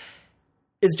too.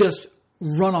 Is just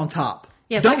run on top.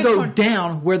 Yeah, don't go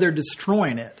down where they're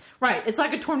destroying it. Right, it's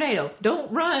like a tornado.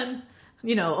 Don't run,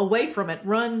 you know, away from it.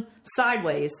 Run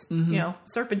sideways. Mm-hmm. You know,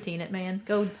 serpentine it, man.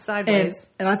 Go sideways.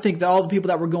 And I think that all the people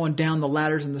that were going down the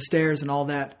ladders and the stairs and all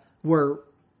that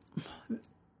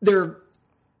they're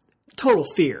total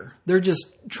fear. They're just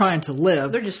trying to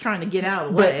live. They're just trying to get out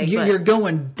of the way. But you're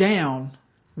going down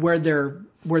where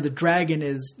the dragon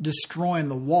is destroying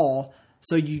the wall.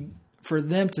 So for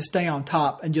them to stay on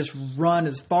top and just run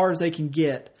as far as they can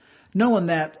get, knowing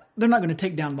that they're not going to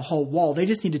take down the whole wall. They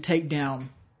just need to take down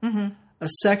a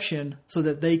section so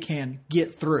that they can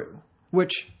get through,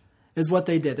 which is what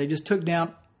they did. They just took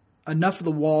down enough of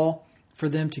the wall for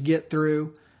them to get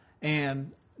through,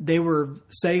 and they were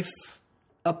safe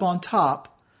up on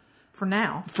top. For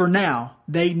now.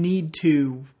 They need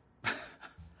to...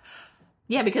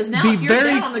 Yeah, because now if you're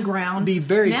down on the ground, be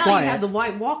very now quiet. You have the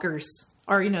White Walkers,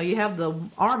 or, you know, you have the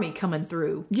army coming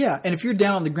through. Yeah, and if you're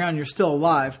down on the ground and you're still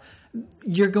alive,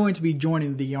 you're going to be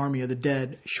joining the army of the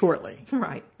dead shortly.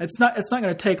 Right. It's not going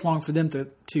to take long for them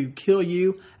to kill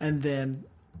you and then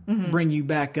bring you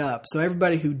back up. So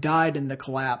everybody who died in the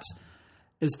collapse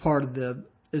is part of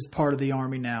the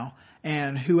army now,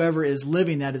 and whoever is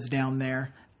living that is down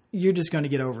there you're just going to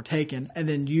get overtaken, and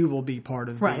then you will be part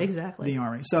of exactly. the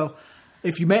army. So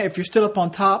if you're stood up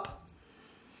on top,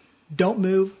 don't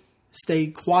move, stay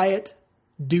quiet,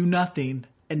 do nothing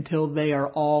until they are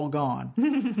all gone.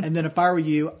 And then if I were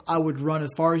you, I would run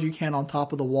as far as you can on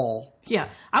top of the wall. Yeah,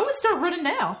 I would start running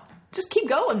now. Just keep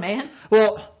going, man.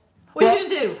 Well, what are you going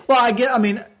to do?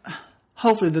 Well,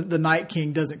 hopefully the Night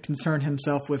King doesn't concern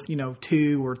himself with,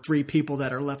 2 or 3 people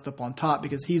that are left up on top,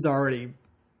 because he's already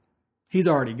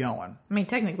going. I mean,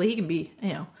 technically, he can be,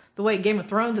 the way Game of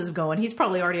Thrones is going, he's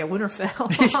probably already at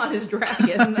Winterfell on his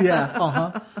dragon.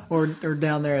 Yeah, or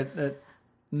down there at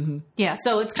mm-hmm. Yeah,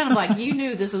 so it's kind of like you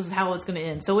knew this was how it's going to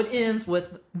end. So it ends with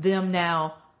them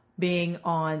now being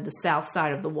on the south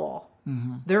side of the wall.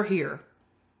 Mm-hmm. They're here.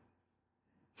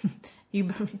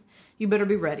 You better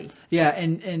be ready. Yeah,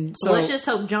 and so let's just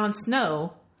hope Jon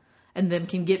Snow and them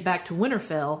can get back to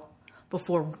Winterfell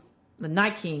before the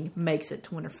Night King makes it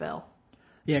to Winterfell.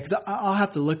 Yeah, because I'll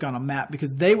have to look on a map,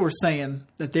 because they were saying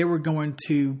that they were going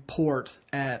to port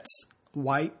at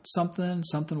something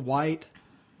White.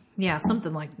 Yeah,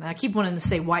 something like that. I keep wanting to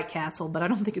say White Castle, but I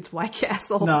don't think it's White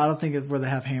Castle. No, I don't think it's where they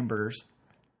have hamburgers.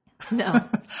 No.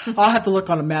 I'll have to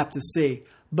look on a map to see.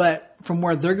 But from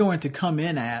where they're going to come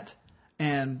in at,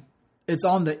 and it's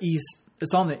on the east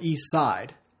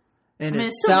side, and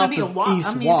it's south of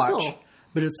East Watch.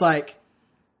 But it's like,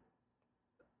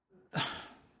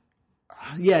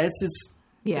 yeah,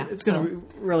 it's going to be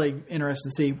really interesting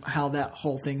to see how that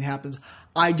whole thing happens.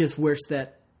 I just wish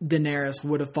that Daenerys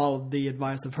would have followed the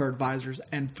advice of her advisors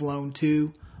and flown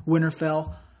to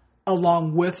Winterfell,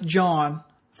 along with Jon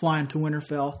flying to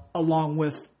Winterfell, along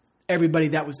with everybody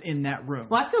that was in that room.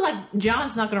 Well, I feel like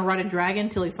Jon's not going to ride a dragon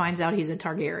until he finds out he's a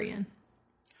Targaryen.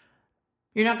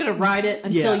 You're not going to ride it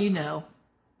until you know.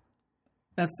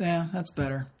 That's better.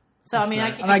 So that's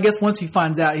better. I guess once he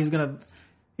finds out, he's gonna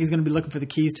be looking for the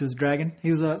keys to his dragon.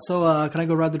 He's so can I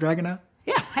go ride the dragon now?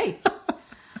 Yeah. Hey.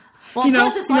 Well,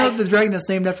 the dragon that's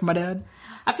named after my dad.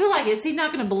 I feel like is he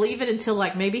not going to believe it until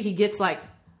maybe he gets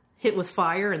hit with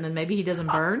fire, and then maybe he doesn't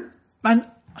burn.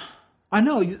 I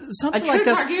know something like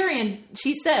that. A true Targaryen,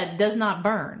 she said, does not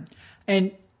burn.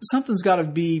 And something's got to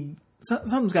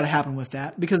happen with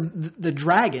that, because the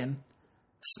dragon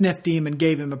sniffed him and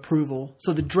gave him approval.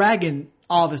 So the dragon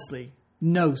obviously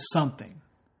knows something.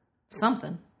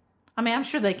 Something. I mean, I'm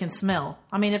sure they can smell.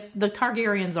 I mean, if the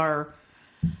Targaryens are,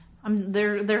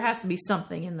 there has to be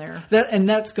something in there. And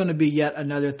that's going to be yet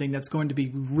another thing that's going to be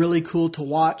really cool to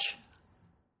watch.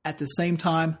 At the same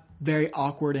time, very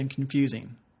awkward and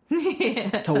confusing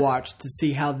to watch, to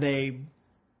see how they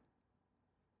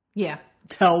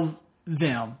tell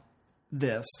them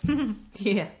this.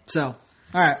 Yeah. So, all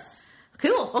right.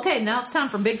 Cool. Okay, now it's time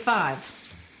for Big Five.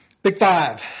 Big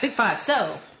Five. Big Five.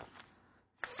 So,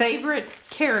 favorite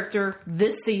character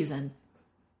this season?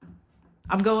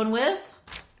 I'm going with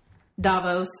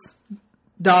Davos.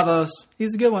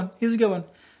 He's a good one.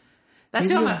 That's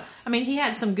who I'm going. I mean, he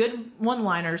had some good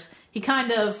one-liners. He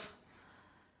kind of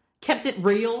kept it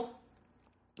real,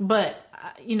 but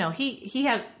he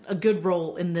had a good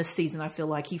role in this season. I feel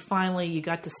like you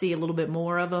got to see a little bit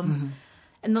more of him,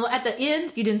 and at the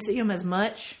end, you didn't see him as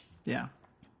much. Yeah,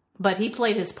 but he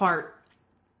played his part.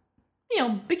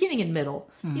 Beginning and middle.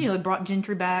 He brought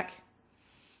Gendry back.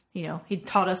 He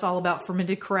taught us all about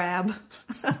fermented crab.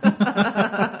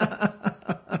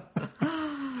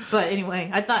 But anyway,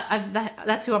 I thought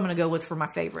that's who I'm going to go with for my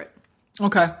favorite.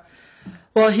 Okay.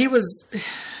 Well, it was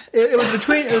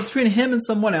between him and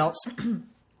someone else,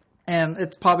 and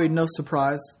it's probably no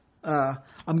surprise.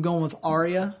 I'm going with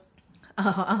Arya.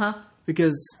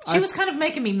 Because she was kind of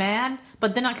making me mad,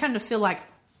 but then I kind of feel like,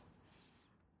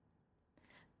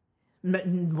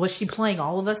 was she playing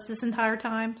all of us this entire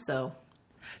time? So,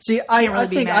 see, I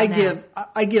think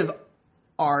I give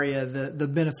Arya the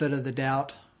benefit of the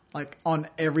doubt, on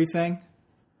everything.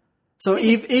 So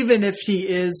even if she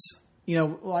is,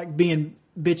 being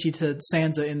bitchy to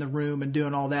Sansa in the room and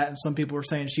doing all that, and some people were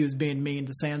saying she was being mean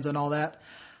to Sansa and all that,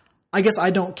 I guess I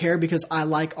don't care, because I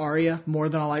like Arya more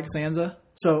than I like Sansa.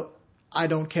 So I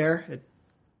don't care. It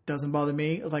doesn't bother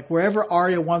me. Wherever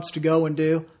Arya wants to go and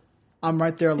do, I'm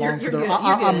right there along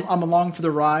I'm along for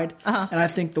the ride. And I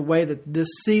think the way that this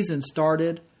season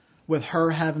started with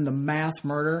her having the mass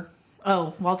murder.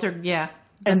 Oh, Walter, yeah.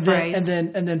 And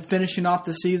then finishing off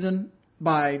the season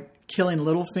by killing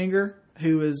Littlefinger,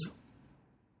 who is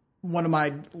one of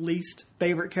my least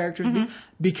favorite characters,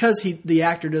 because the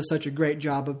actor does such a great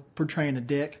job of portraying a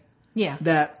dick. Yeah.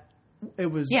 That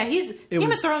it was. Yeah,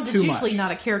 Game of Thrones is usually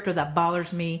not a character that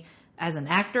bothers me as an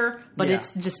actor, but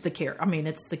it's just the character. I mean,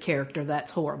 it's the character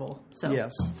that's horrible. So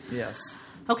yes.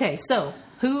 Okay, so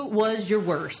who was your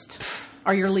worst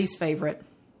or your least favorite?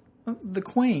 The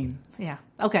Queen. Yeah.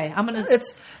 Okay, I'm gonna.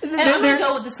 It's And I'm gonna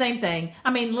go with the same thing. I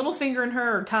mean, Littlefinger and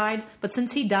her are tied, but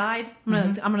since he died,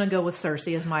 I'm gonna go with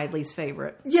Cersei as my least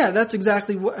favorite. Yeah, that's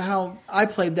exactly how I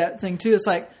played that thing too. It's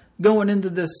like going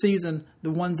into this season, the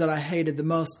ones that I hated the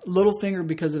most, Littlefinger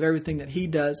because of everything that he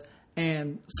does,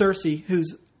 and Cersei,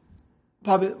 who's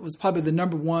probably the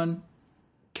number one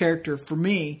character for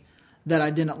me that I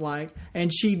didn't like,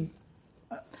 and she.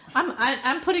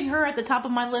 I'm putting her at the top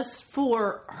of my list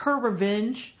for her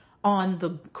revenge on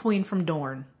the Queen from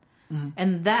Dorne.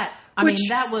 And that, I mean,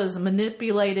 that was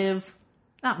manipulative,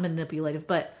 not manipulative,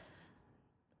 but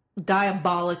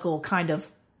diabolical, kind of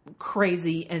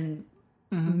crazy and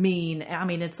mean. I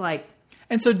mean, it's like...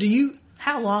 And so do you...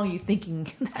 How long are you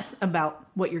thinking about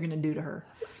what you're going to do to her?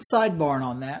 Sidebar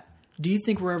on that. Do you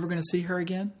think we're ever going to see her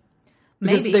again?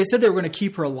 Because Maybe. they said they were going to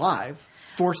keep her alive,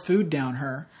 force food down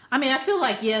her. I mean, I feel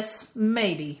like, yes,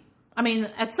 maybe. I mean,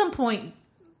 at some point...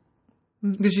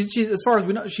 Because she, as far as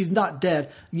we know, she's not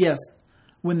dead. Yes,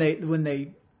 if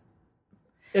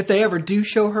they ever do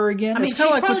show her again, I mean, it's kind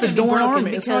of like with the she's probably Dorne gonna be Army.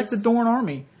 broken It's kind of like the because- Dorne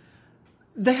Army.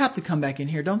 They have to come back in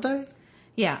here, don't they?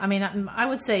 Yeah, I mean, I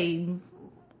would say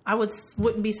I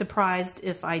wouldn't be surprised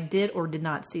if I did or did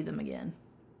not see them again.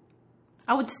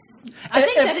 I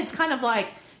think that it's kind of like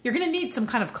you're going to need some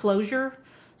kind of closure.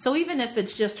 So even if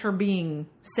it's just her being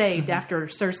saved after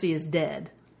Cersei is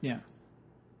dead, Yeah.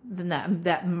 then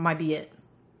that might be it.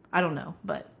 I don't know,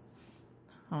 but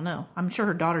I don't know. I'm sure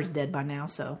her daughter's dead by now,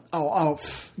 so.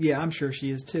 Yeah, I'm sure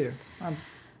she is too. I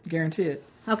guarantee it.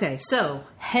 Okay, so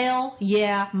hell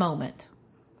yeah moment.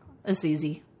 It's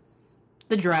easy.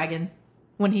 The dragon,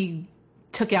 when he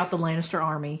took out the Lannister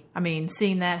army. I mean,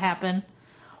 seeing that happen.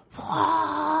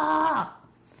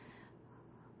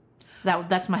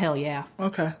 That's my hell yeah.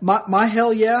 Okay. My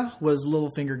hell yeah was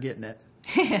Littlefinger getting it.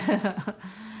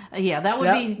 Yeah, that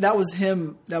would be. That was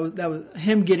him. That was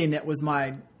him getting it. Was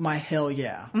my hell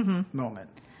yeah moment.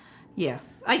 Yeah,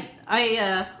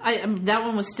 that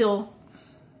one was still.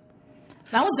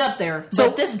 That one's up there. So-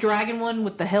 But this dragon one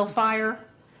with the hellfire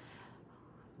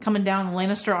coming down the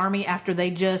Lannister army after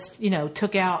they just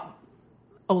took out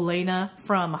Olenna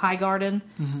from Highgarden,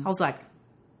 I was like,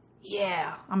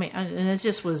 yeah. I mean, and it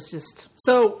just was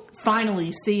So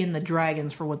finally seeing the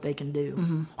dragons for what they can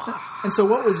do. and so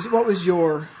what was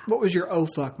your oh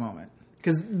fuck moment?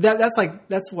 Because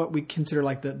that's what we consider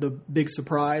like the big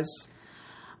surprise.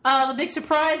 The big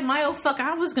surprise, my oh fuck,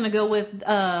 I was gonna go with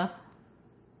the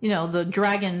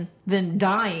dragon then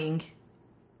dying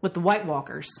with the White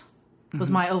Walkers was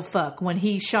my oh fuck. When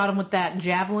he shot him with that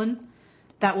javelin,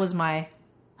 that was my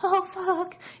oh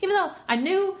fuck. Even though I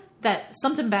knew that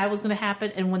something bad was going to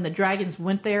happen, and when the dragons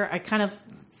went there, I kind of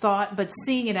thought, but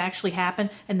seeing it actually happen,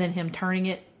 and then him turning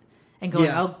it and going,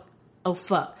 oh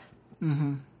fuck.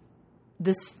 Mm-hmm.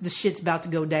 This shit's about to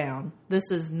go down.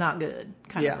 This is not good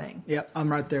kind of thing. Yep,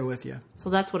 I'm right there with you. So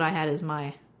that's what I had as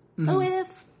my oh if.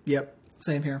 Yep,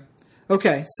 same here.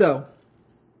 Okay, so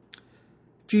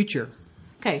future.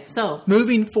 Okay, so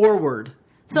Moving forward.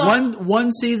 So-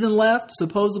 one season left.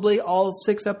 Supposedly all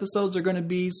 6 episodes are going to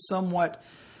be somewhat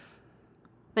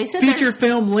they said feature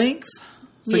film length.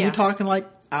 So Yeah. you're talking like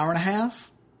hour and a half?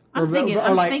 I'm thinking or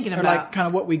about like kind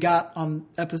of what we got on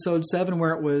episode 7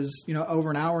 where it was, over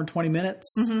an hour and 20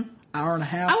 minutes, hour and a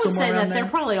half, I would somewhere say around that there.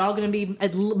 they're probably all going to be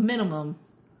at minimum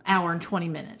hour and 20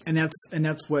 minutes. And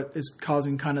that's what is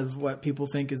causing kind of what people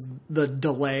think is the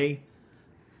delay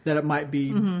that it might be,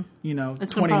 It's gonna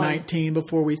 2019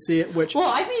 before we see it, which Well,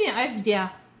 I mean,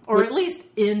 or at least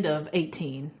end of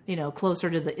 18, closer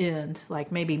to the end,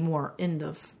 like maybe more end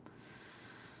of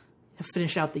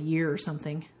finish out the year or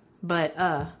something. But,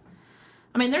 I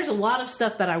mean, there's a lot of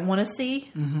stuff that I want to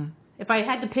see. Mm-hmm. If I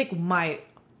had to pick my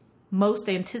most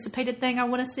anticipated thing I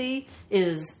want to see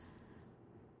is,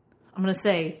 I'm going to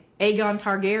say, Aegon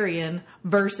Targaryen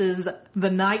versus the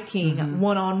Night King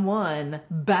one-on-one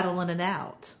battling it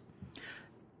out.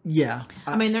 yeah.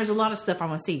 I mean, there's a lot of stuff I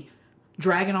want to see.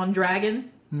 Dragon on dragon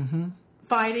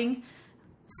fighting.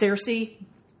 Cersei,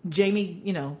 Jaime,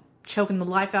 choking the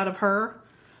life out of her.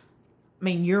 I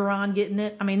mean, Euron getting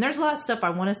it. I mean, there's a lot of stuff I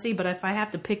want to see, but if I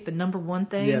have to pick the number one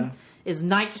thing is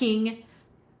Night King,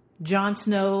 Jon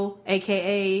Snow,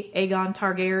 a.k.a. Aegon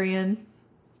Targaryen,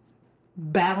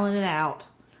 battling it out.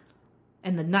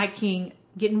 And the Night King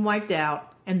getting wiped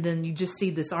out, and then you just see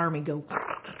this army go...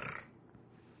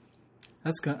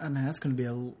 That's going to be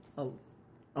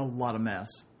a lot of mess.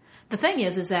 The thing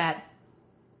is that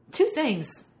 2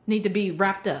 things need to be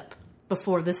wrapped up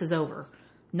before this is over.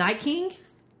 Night King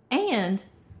and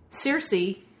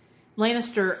Cersei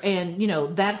Lannister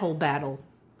and, that whole battle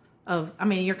I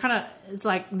mean, you're kind of, it's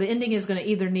like the ending is going to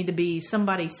either need to be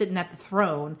somebody sitting at the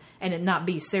throne and it not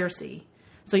be Cersei.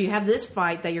 So you have this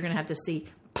fight that you're going to have to see.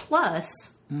 Plus,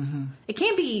 it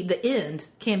can't be the end.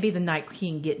 Can't be the Night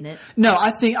King getting it. No,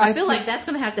 I feel like that's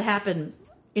going to happen,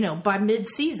 by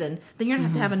mid-season. Then you're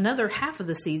going to have another half of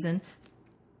the season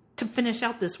to finish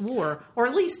out this war, or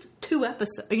at least 2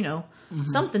 episodes.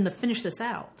 Something to finish this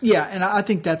out. Yeah, and I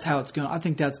think that's how it's going. I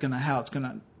think that's how it's going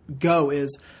to go.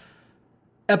 Is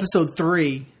episode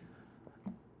 3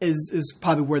 is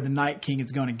probably where the Night King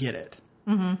is going to get it.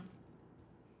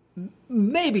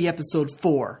 Maybe episode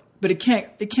 4. But it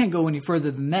can't go any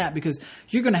further than that, because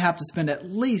you're going to have to spend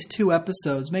at least 2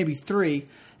 episodes, maybe 3,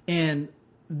 in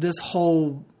this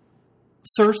whole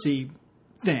Cersei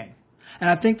thing. And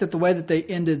I think that the way that they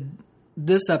ended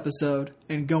this episode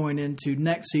and going into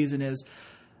next season is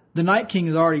the Night King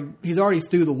is already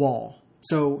through the wall.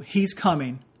 So he's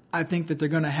coming. I think that they're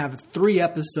going to have a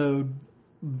 3-episode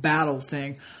battle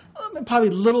thing. Probably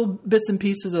little bits and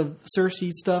pieces of Cersei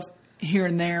stuff here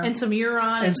and there, and some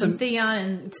Euron and some Theon,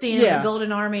 and seeing the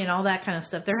Golden Army and all that kind of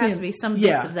stuff. There has to be some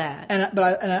bits of that. And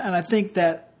I think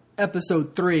that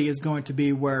episode 3 is going to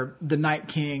be where the Night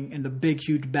King and the big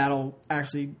huge battle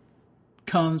actually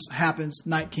happens.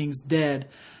 Night King's dead,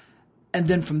 and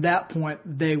then from that point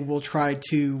they will try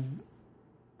to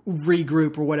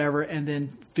regroup or whatever, and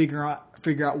then figure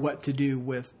out what to do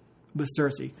with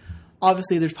Cersei.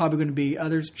 Obviously, there's probably going to be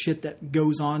other shit that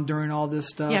goes on during all this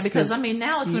stuff. Yeah, because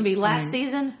now it's going to be last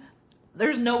season.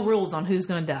 There's no rules on who's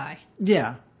going to die.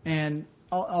 Yeah, and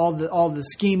all the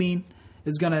scheming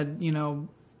is going to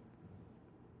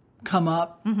come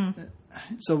up.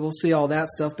 So we'll see all that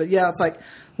stuff. But yeah, it's like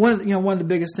one of the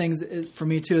biggest things for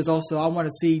me too is also I want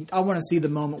to see the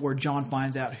moment where Jon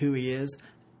finds out who he is,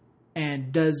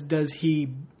 and does he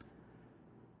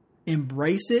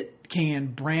embrace it? Can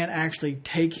Bran actually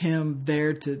take him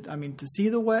there to see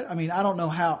the wet? I mean, I don't know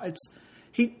how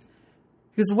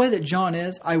because the way that Jon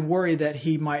is, I worry that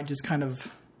he might just kind of,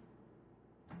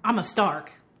 I'm a Stark.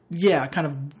 Yeah, kind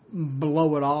of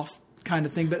blow it off kind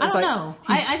of thing. But I don't know.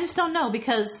 I just don't know,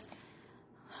 because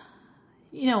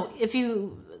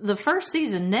the first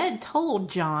season, Ned told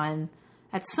Jon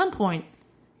at some point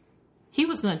he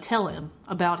was going to tell him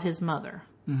about his mother.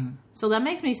 So that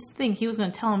makes me think he was going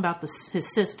to tell him about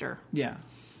his sister. Yeah.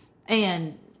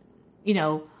 And,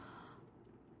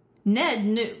 Ned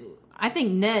knew. I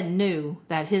think Ned knew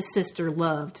that his sister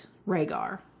loved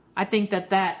Rhaegar. I think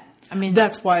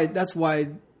that's why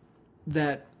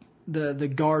that the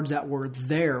guards that were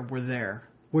there,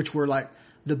 which were like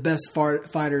the best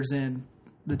fighters in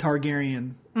the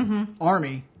Targaryen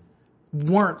army,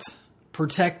 weren't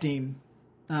protecting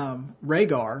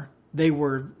Rhaegar. They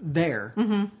were there,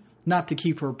 not to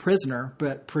keep her a prisoner,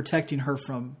 but protecting her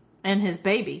from... And his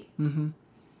baby.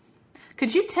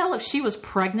 Could you tell if she was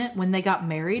pregnant when they got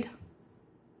married?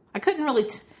 I couldn't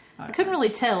really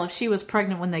tell if she was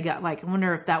pregnant when they got, I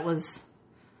wonder if that was...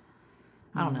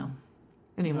 I don't know.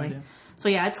 Anyway. No, so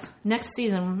yeah, it's next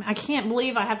season. I can't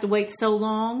believe I have to wait so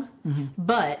long,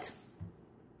 but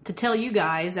to tell you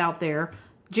guys out there...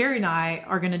 Jerry and I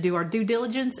are going to do our due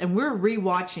diligence, and we're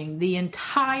rewatching the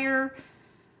entire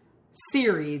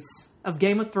series of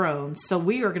Game of Thrones. So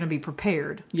we are going to be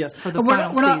prepared. Yes. For the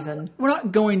final season. We're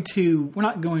not going to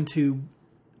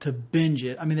binge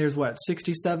it. I mean, there's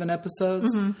 67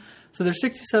 episodes. So there's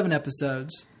 67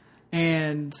 episodes,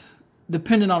 and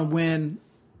depending on when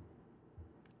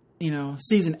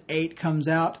season 8 comes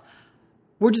out,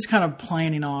 we're just kind of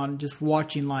planning on just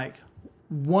watching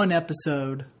one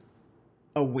episode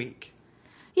a week.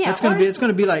 Yeah, it's going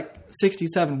to be like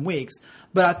 67 weeks.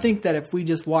 But I think that if we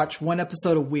just watch one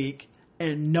episode a week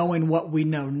and knowing what we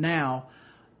know now,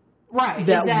 right?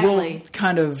 That will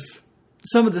kind of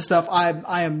some of the stuff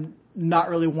I am not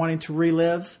really wanting to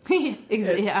relive.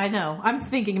 Yeah, I know. I'm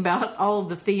thinking about all of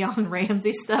the Theon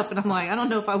Ramsay stuff, and I'm like, I don't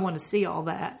know if I want to see all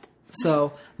that.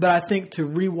 So, but I think to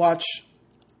rewatch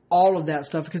all of that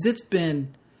stuff, because it's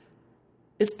been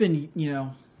it's been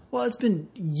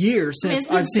years since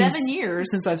I've seen 7 years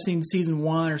since I've seen season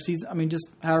 1 or season. I mean, just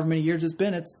however many years it's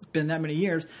been that many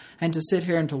years, and to sit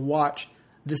here and to watch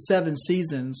the 7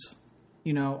 seasons,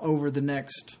 over the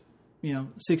next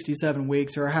 67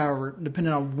 weeks or however,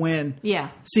 depending on when. Yeah.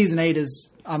 Season 8 is.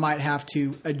 I might have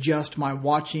to adjust my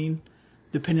watching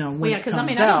depending on when it comes out.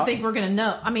 I don't think we're going to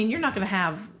know. I mean, you're not going to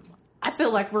have. I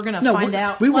feel like we're going to find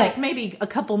out maybe a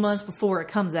couple months before it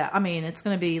comes out. I mean, it's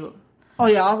going to be. Oh,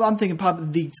 yeah, I'm thinking probably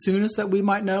the soonest that we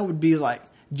might know would be like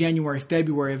January,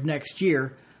 February of next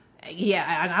year. Yeah,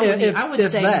 and I would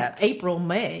say that. April,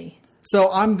 May.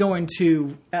 So I'm going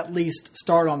to at least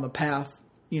start on the path,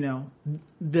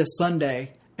 this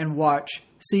Sunday and watch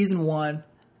season 1,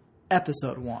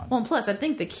 episode 1. Well, and plus, I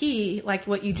think the key, like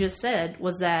what you just said,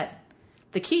 was that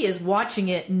the key is watching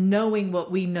it knowing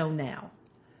what we know now.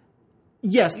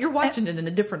 Yes. You're watching it in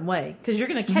a different way because you're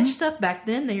going to catch stuff back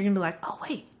then that you're going to be like, oh,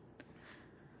 wait.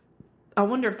 I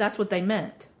wonder if that's what they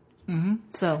meant. Mm-hmm.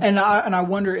 So, and I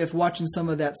wonder if watching some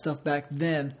of that stuff back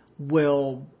then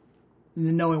will,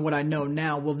 knowing what I know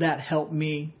now, will that help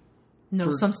me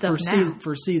know some stuff now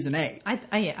for season 8?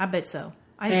 I bet so.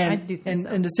 I do think so.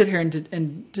 And to sit here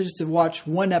and just to watch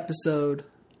one episode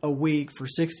a week for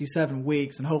 67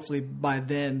 weeks, and hopefully by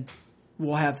then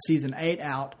we'll have season 8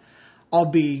 out. I'll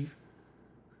be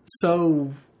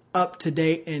so up to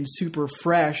date and super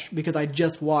fresh because I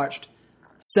just watched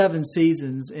 7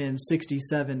 seasons in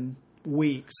 67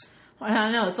 weeks.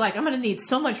 I know. It's like I'm going to need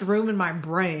so much room in my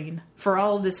brain for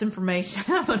all of this information.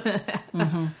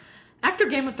 After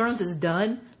Game of Thrones is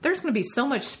done, there's going to be so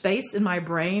much space in my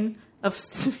brain of.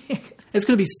 It's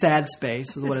going to be sad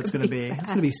space, is what it's going to be. It's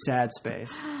going to be sad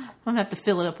space. I'm going to have to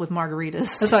fill it up with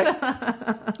margaritas. It's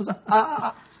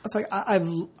like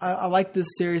I like this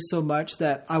series so much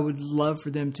that I would love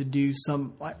for them to do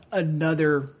some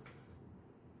another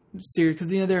series,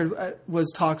 because there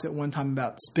was talks at one time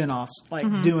about spin-offs,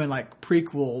 like doing like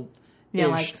prequel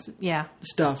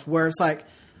stuff where it's like,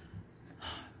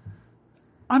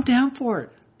 I'm down for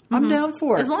it. I'm down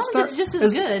for it. As long as it's just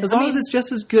as good. As long as it's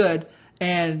just as good,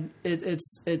 and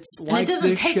it's like it doesn't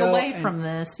this take show away from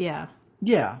this. Yeah.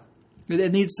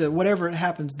 It needs to, whatever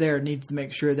happens there, it needs to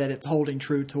make sure that it's holding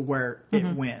true to where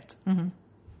it went.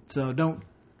 So don't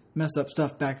mess up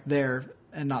stuff back there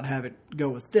and not have it go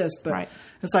with this. But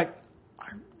it's like, I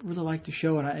really like the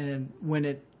show, and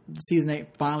when season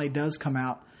 8 finally does come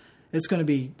out, it's going to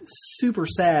be super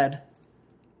sad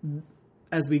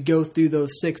as we go through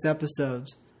those 6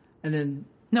 episodes, and then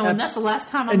and that's the last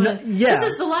time I'm going to. This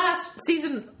is the last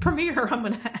season premiere I'm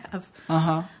going to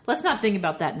have. Let's not think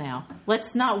about that now.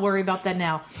 Let's not worry about that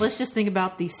now. Let's just think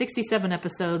about the 67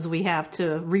 episodes we have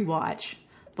to rewatch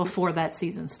before that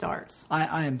season starts.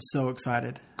 I am so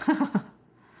excited.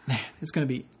 Man, it's gonna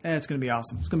be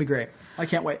awesome. It's gonna be great. I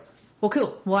can't wait. Well,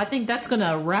 cool. Well, I think that's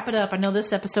gonna wrap it up. I know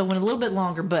this episode went a little bit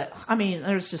longer, but I mean,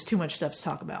 there's just too much stuff to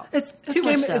talk about. It's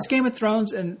Game of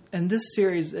Thrones, and this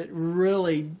series, it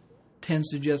really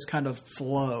tends to just kind of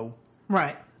flow,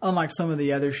 right? Unlike some of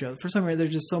the other shows. For some reason,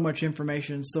 there's just so much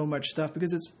information, so much stuff,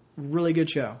 because it's a really good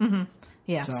show.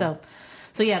 Yeah. So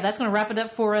yeah, that's gonna wrap it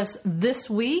up for us this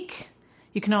week.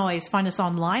 You can always find us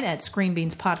online at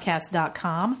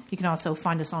screenbeanspodcast.com. You can also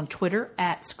find us on Twitter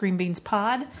at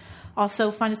screenbeanspod.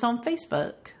 Also find us on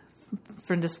Facebook.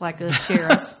 Friend us, like us,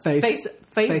 share us.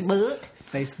 Facebook.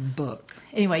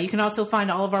 Anyway, you can also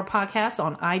find all of our podcasts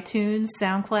on iTunes,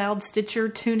 SoundCloud, Stitcher,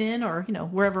 TuneIn, or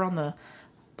wherever on the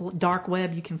dark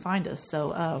web you can find us.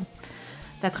 So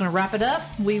that's going to wrap it up.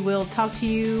 We will talk to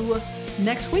you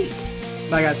next week.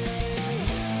 Bye, guys.